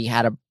have maybe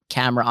had a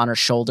camera on her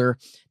shoulder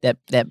that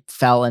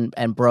fell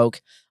and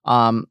broke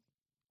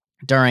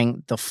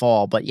during the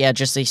fall. But yeah,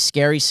 just a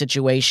scary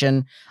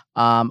situation.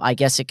 I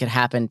guess it could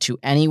happen to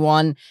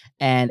anyone.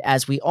 And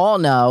as we all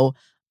know,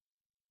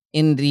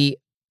 in the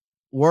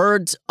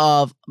words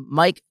of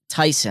Mike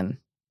Tyson,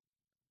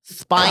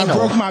 spinal.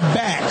 I broke my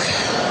back.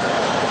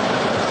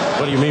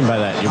 What do you mean by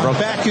that? My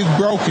back is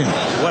broken.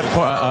 What,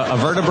 a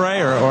vertebrae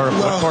or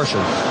what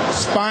portion?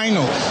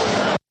 Spinal.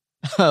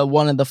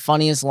 One of the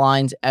funniest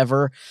lines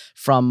ever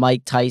from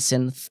Mike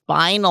Tyson.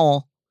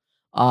 Spinal.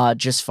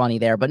 Just funny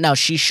there. But no,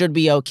 she should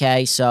be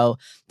okay. So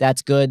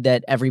that's good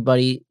that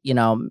everybody,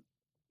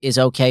 is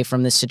okay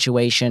from this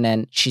situation,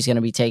 and she's going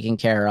to be taken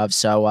care of.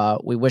 So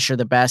we wish her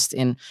the best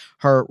in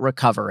her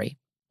recovery.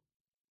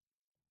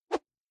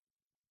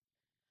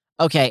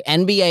 Okay,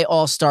 NBA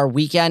All-Star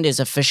Weekend is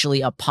officially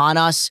upon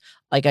us.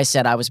 Like I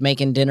said, I was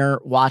making dinner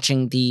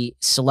watching the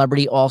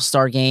Celebrity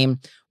All-Star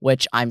Game,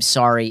 which I'm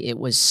sorry, it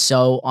was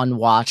so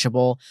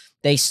unwatchable.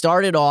 They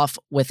started off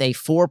with a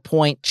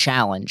 4-point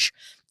challenge,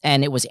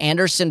 and it was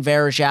Anderson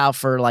Varejao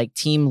for like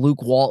Team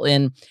Luke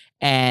Walton,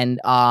 and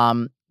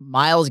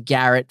Myles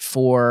Garrett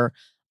for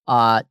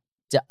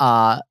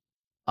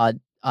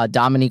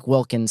Dominique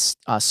Wilkins'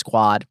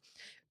 squad.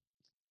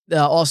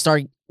 The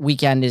All-Star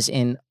Weekend is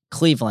in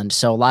Cleveland,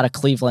 so a lot of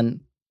Cleveland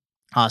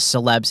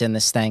celebs in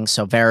this thing.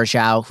 So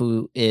Varejao,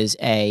 who is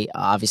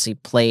obviously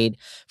played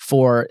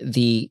for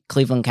the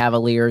Cleveland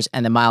Cavaliers,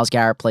 and then Myles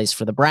Garrett plays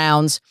for the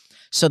Browns.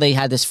 So they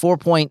had this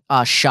 4-point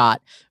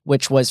shot,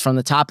 which was from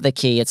the top of the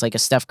key. It's like a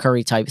Steph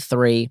Curry type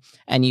 3.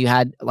 And you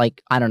had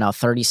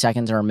 30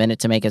 seconds or a minute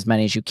to make as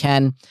many as you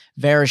can.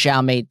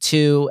 Varejao made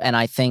 2, and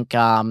I think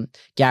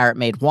Garrett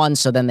made 1.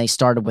 So then they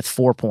started with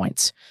 4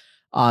 points.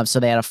 So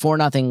they had a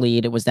 4-0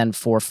 lead. It was then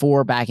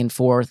 4-4 back and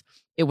forth.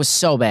 It was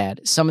so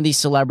bad. Some of these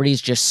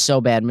celebrities just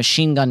so bad.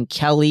 Machine Gun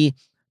Kelly,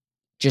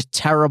 just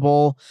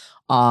terrible.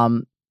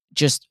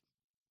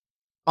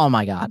 Oh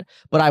my God.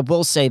 But I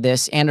will say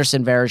this,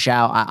 Anderson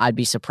Varejao, I'd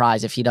be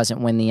surprised if he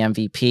doesn't win the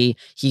MVP.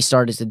 He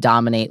started to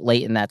dominate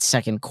late in that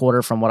second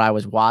quarter from what I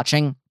was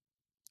watching.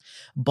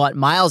 But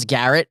Myles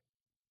Garrett,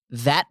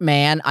 that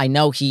man, I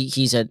know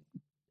he's a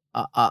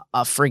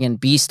friggin'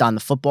 beast on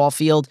the football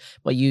field,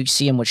 but you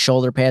see him with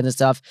shoulder pads and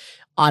stuff.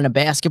 On a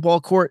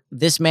basketball court,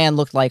 this man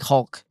looked like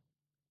Hulk.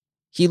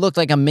 He looked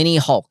like a mini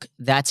Hulk.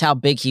 That's how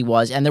big he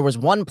was. And there was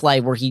one play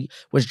where he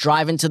was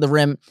driving to the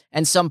rim,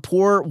 and some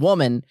poor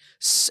woman,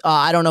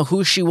 I don't know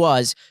who she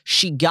was,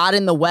 she got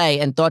in the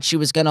way and thought she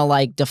was going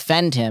to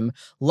defend him.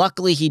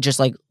 Luckily, he just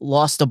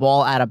lost the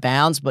ball out of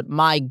bounds. But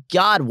my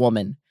God,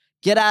 woman,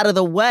 get out of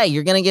the way.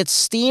 You're going to get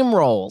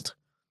steamrolled.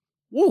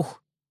 Woo.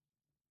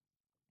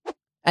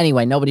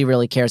 Anyway, nobody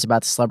really cares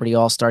about the Celebrity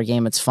All-Star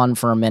Game. It's fun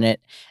for a minute,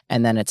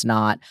 and then it's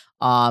not.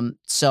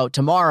 So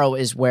tomorrow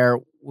is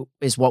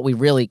what we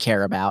really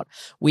care about.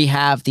 We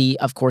have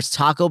of course,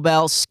 Taco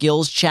Bell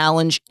Skills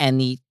Challenge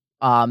and the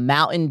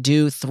Mountain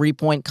Dew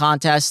 3-point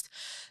contest.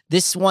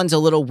 This one's a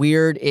little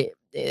weird.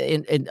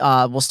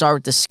 We'll start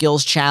with the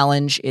skills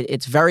challenge.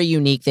 It's very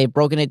unique. They've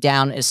broken it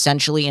down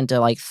essentially into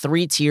like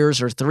 3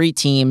 tiers or 3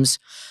 teams.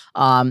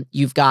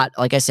 You've got,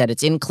 like I said,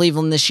 it's in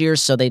Cleveland this year,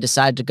 so they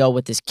decided to go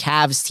with this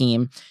Cavs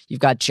team. You've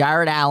got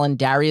Jared Allen,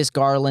 Darius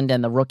Garland,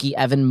 and the rookie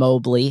Evan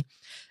Mobley.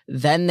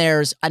 Then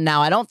there's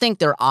now I don't think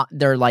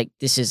they're like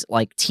this is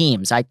like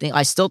teams.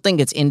 I still think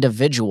it's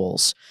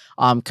individuals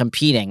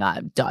competing.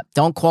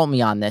 Don't quote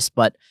me on this,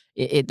 but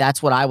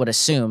that's what I would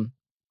assume.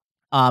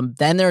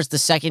 Then there's the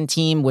second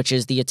team, which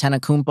is the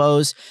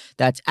Antetokounmpos.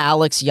 That's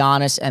Alex,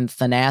 Giannis, and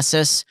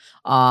Thanasis.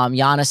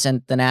 Giannis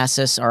and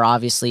Thanasis are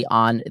obviously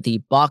on the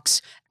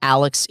Bucks.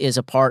 Alex is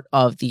a part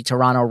of the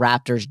Toronto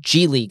Raptors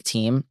G League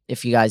team,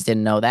 if you guys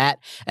didn't know that.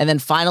 And then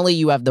finally,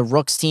 you have the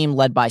Rooks team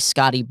led by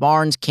Scotty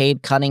Barnes,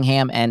 Cade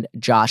Cunningham, and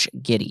Josh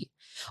Giddey.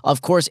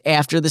 Of course,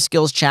 after the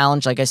skills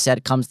challenge, like I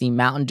said, comes the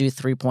Mountain Dew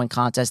 3-point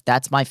contest.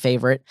 That's my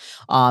favorite.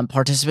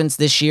 Participants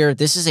this year,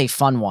 this is a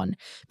fun one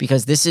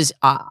because this is,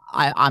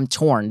 I'm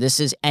torn.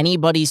 This is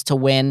anybody's to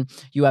win.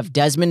 You have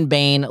Desmond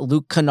Bane,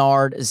 Luke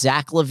Kennard,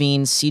 Zach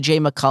LaVine,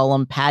 CJ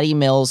McCollum, Patty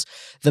Mills,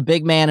 the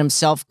big man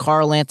himself,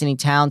 Karl Anthony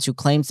Towns, who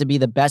claims to be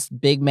the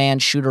best big man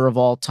shooter of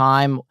all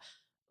time.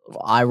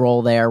 I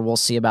roll there. We'll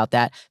see about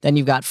that. Then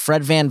you've got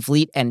Fred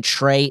VanVleet and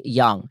Trae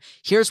Young.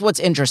 Here's what's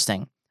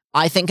interesting.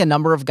 I think a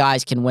number of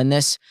guys can win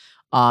this.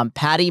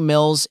 Patty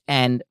Mills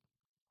and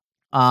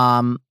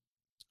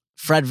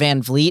Fred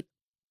VanVleet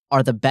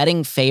are the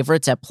betting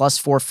favorites at plus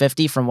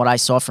 450 from what I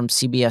saw from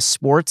CBS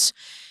Sports.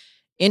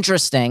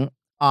 Interesting.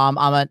 I'm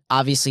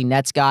obviously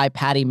Nets guy.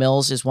 Patty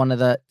Mills is one of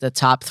the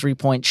top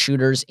 3-point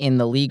shooters in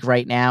the league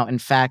right now. In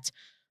fact,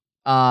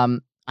 I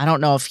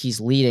don't know if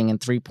he's leading in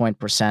 3-point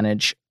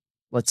percentage.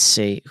 Let's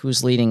see.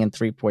 Who's leading in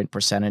 3-point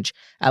percentage?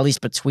 At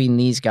least between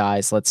these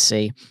guys. Let's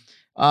see.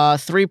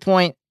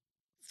 3-point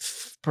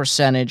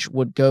percentage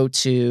would go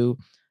to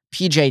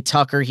PJ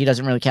Tucker. He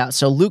doesn't really count.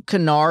 So Luke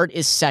Kennard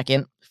is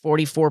second,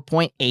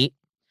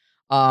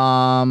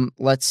 44.8.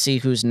 Let's see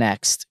who's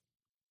next.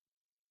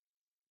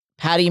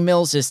 Patty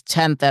Mills is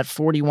 10th at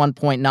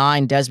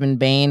 41.9. Desmond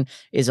Bane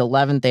is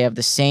 11th. They have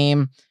the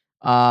same.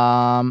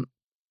 Towns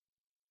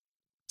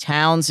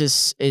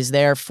is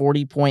there,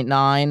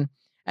 40.9.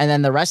 And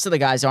then the rest of the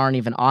guys aren't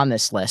even on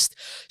this list.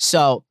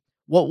 So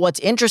what's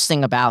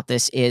interesting about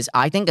this is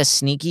I think a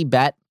sneaky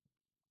bet,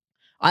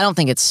 I don't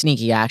think it's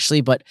sneaky actually,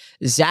 but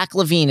Zach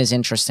LaVine is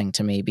interesting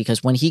to me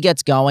because when he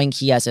gets going,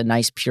 he has a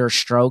nice pure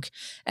stroke.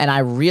 And I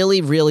really,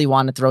 really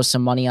want to throw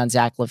some money on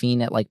Zach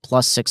LaVine at like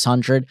plus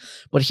 600.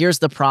 But here's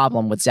the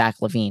problem with Zach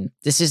LaVine.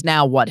 This is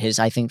now his,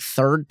 I think,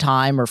 3rd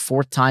time or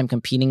 4th time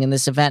competing in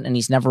this event, and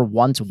he's never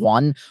once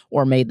won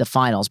or made the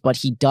finals, but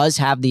he does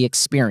have the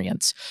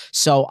experience.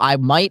 So I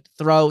might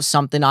throw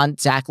something on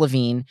Zach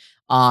LaVine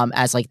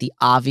as like the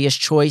obvious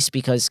choice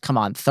because, come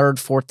on, 3rd,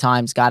 4th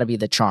time's got to be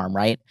the charm,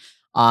 right?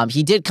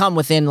 He did come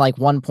within like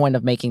 1 point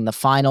of making the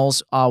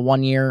finals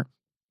one year,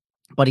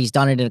 but he's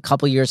done it in a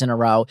couple years in a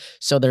row.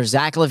 So there's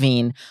Zach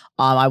LaVine.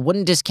 I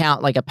wouldn't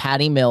discount like a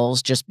Patty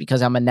Mills just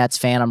because I'm a Nets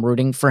fan. I'm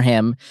rooting for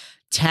him.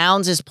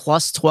 Towns is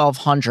plus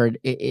 1,200.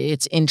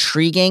 It's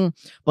intriguing,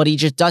 but he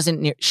just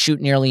doesn't shoot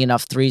nearly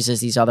enough threes as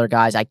these other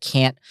guys. I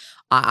can't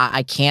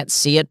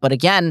see it. But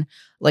again,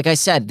 like I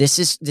said, this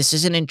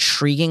is an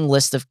intriguing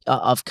list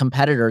of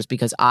competitors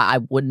because I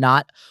would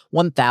not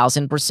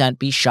 1,000%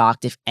 be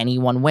shocked if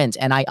anyone wins.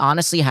 And I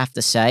honestly have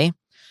to say,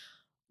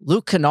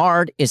 Luke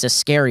Kennard is a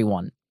scary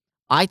one.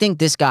 I think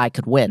this guy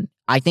could win.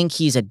 I think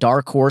he's a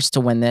dark horse to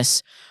win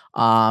this.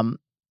 I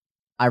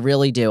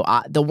really do.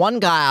 The one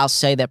guy I'll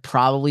say that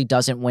probably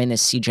doesn't win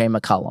is CJ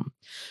McCollum,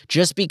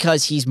 just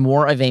because he's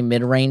more of a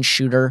mid-range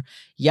shooter.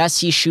 Yes,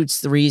 he shoots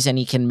threes and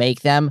he can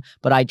make them,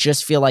 but I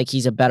just feel like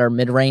he's a better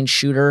mid-range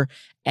shooter,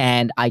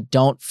 and I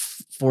don't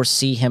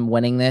foresee him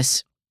winning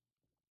this.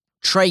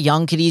 Trae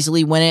Young could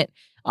easily win it.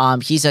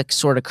 He's a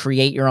sort of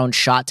create your own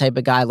shot type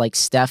of guy like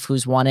Steph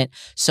who's won it.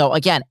 So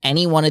again,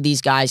 any one of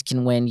these guys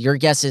can win. Your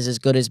guess is as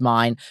good as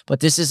mine, but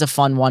this is a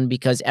fun one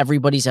because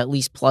everybody's at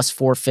least plus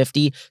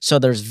 450. So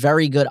there's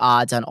very good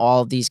odds on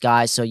all of these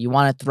guys. So you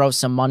want to throw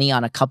some money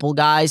on a couple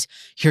guys,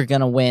 you're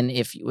going to win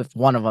if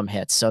one of them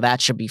hits. So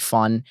that should be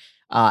fun.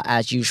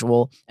 As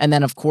usual. And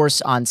then, of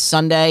course, on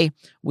Sunday,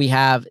 we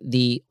have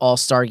the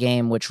All-Star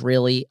game, which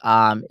really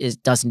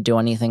doesn't do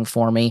anything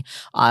for me.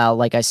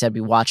 Like I said, be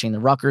watching the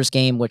Rutgers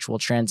game, which will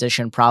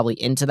transition probably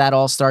into that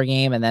All-Star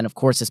game. And then, of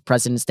course, it's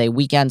President's Day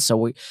weekend,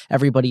 so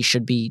everybody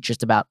should be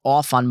just about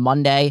off on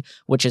Monday,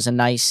 which is a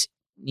nice,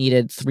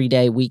 needed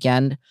 3-day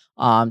weekend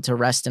to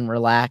rest and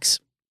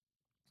relax.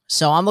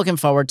 So I'm looking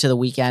forward to the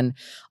weekend.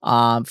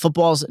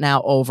 Football's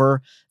now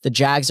over. The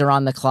Jags are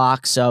on the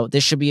clock. So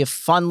this should be a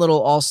fun little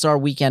All-Star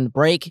weekend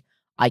break.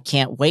 I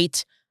can't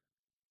wait.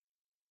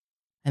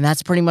 And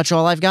that's pretty much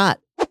all I've got.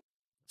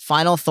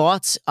 Final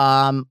thoughts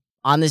on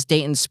this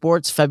date in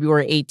sports,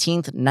 February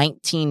 18th,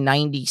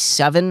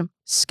 1997.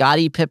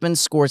 Scottie Pippen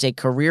scores a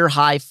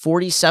career-high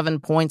 47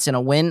 points in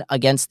a win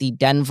against the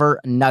Denver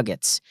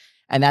Nuggets.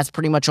 And that's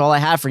pretty much all I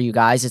have for you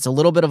guys. It's a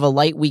little bit of a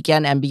light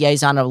weekend.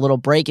 NBA's on a little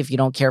break. If you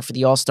don't care for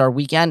the All-Star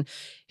weekend,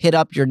 hit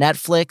up your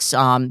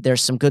Netflix.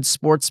 There's some good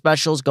sports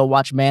specials. Go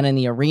watch Man in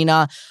the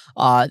Arena.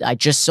 I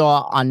just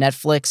saw on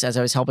Netflix, as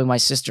I was helping my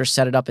sister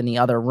set it up in the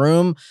other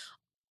room,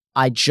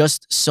 I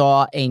just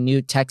saw a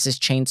new Texas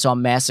Chainsaw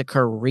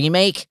Massacre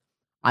remake.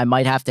 I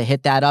might have to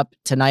hit that up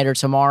tonight or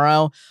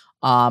tomorrow.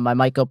 I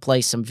might go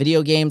play some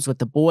video games with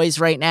the boys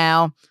right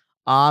now.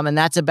 And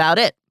that's about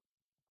it.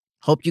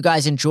 Hope you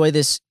guys enjoy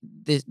this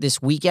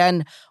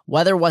weekend.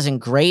 Weather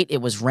wasn't great.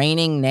 It was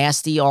raining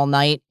nasty all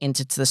night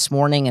into this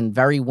morning and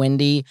very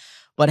windy.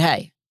 But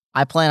hey,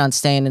 I plan on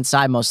staying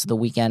inside most of the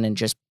weekend and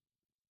just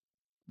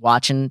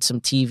watching some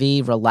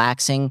TV,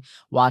 relaxing,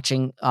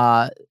 watching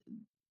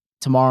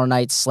tomorrow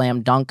night's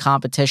slam dunk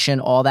competition,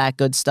 all that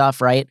good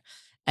stuff, right?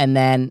 And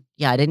then,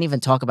 I didn't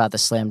even talk about the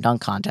slam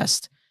dunk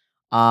contest.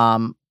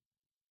 I'm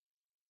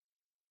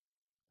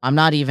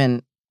not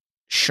even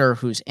sure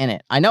who's in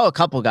it. I know a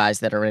couple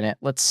guys that are in it.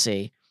 Let's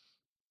see.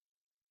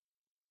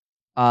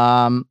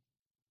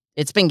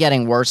 It's been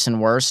getting worse and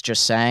worse,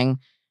 just saying.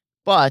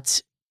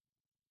 But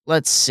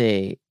let's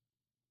see.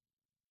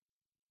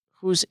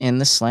 Who's in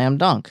the slam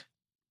dunk?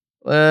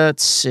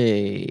 Let's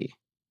see.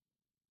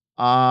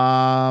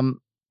 Is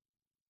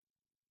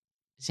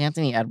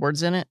Anthony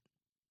Edwards in it?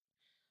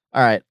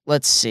 All right,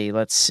 let's see.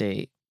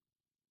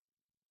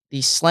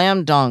 The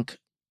slam dunk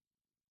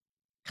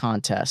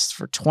contest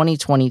for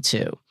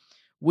 2022.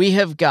 We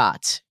have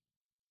got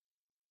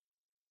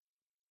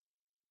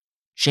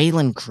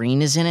Jalen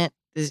Green is in it.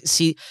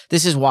 See,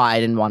 this is why I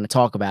didn't want to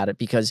talk about it,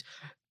 because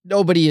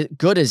nobody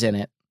good is in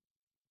it.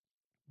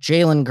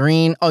 Jalen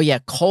Green. Oh, yeah,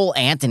 Cole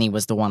Anthony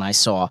was the one I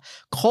saw.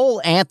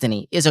 Cole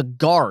Anthony is a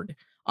guard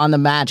on the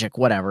Magic,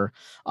 whatever.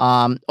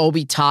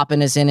 Obi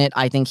Toppin is in it.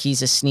 I think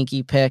he's a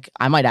sneaky pick.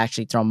 I might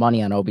actually throw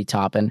money on Obi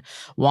Toppin.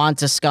 Juan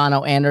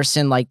Toscano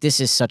Anderson, this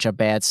is such a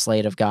bad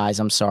slate of guys.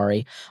 I'm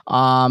sorry.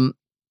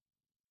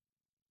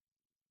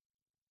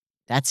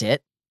 That's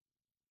it.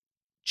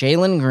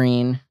 Jalen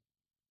Green,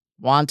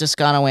 Juan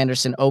Toscano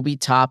Anderson, Obi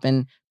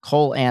Toppin,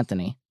 Cole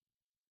Anthony.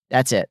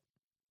 That's it.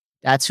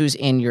 That's who's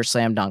in your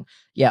slam dunk.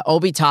 Yeah,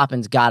 Obi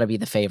Toppin's got to be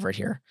the favorite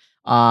here.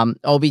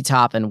 Obi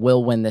Toppin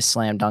will win this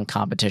slam dunk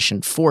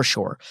competition for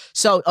sure.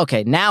 So,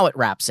 okay, now it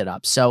wraps it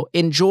up. So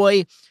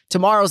enjoy.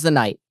 Tomorrow's the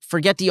night.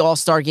 Forget the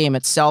All-Star game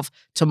itself.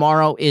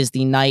 Tomorrow is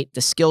the night,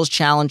 the skills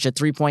challenge, the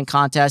 3-point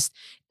contest,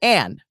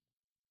 and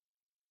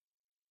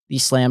the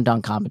slam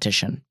dunk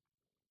competition.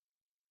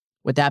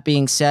 With that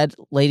being said,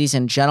 ladies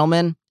and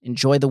gentlemen,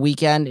 enjoy the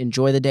weekend.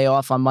 Enjoy the day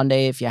off on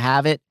Monday if you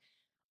have it.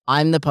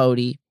 I'm the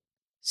Pody,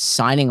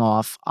 signing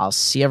off. I'll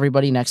see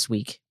everybody next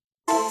week.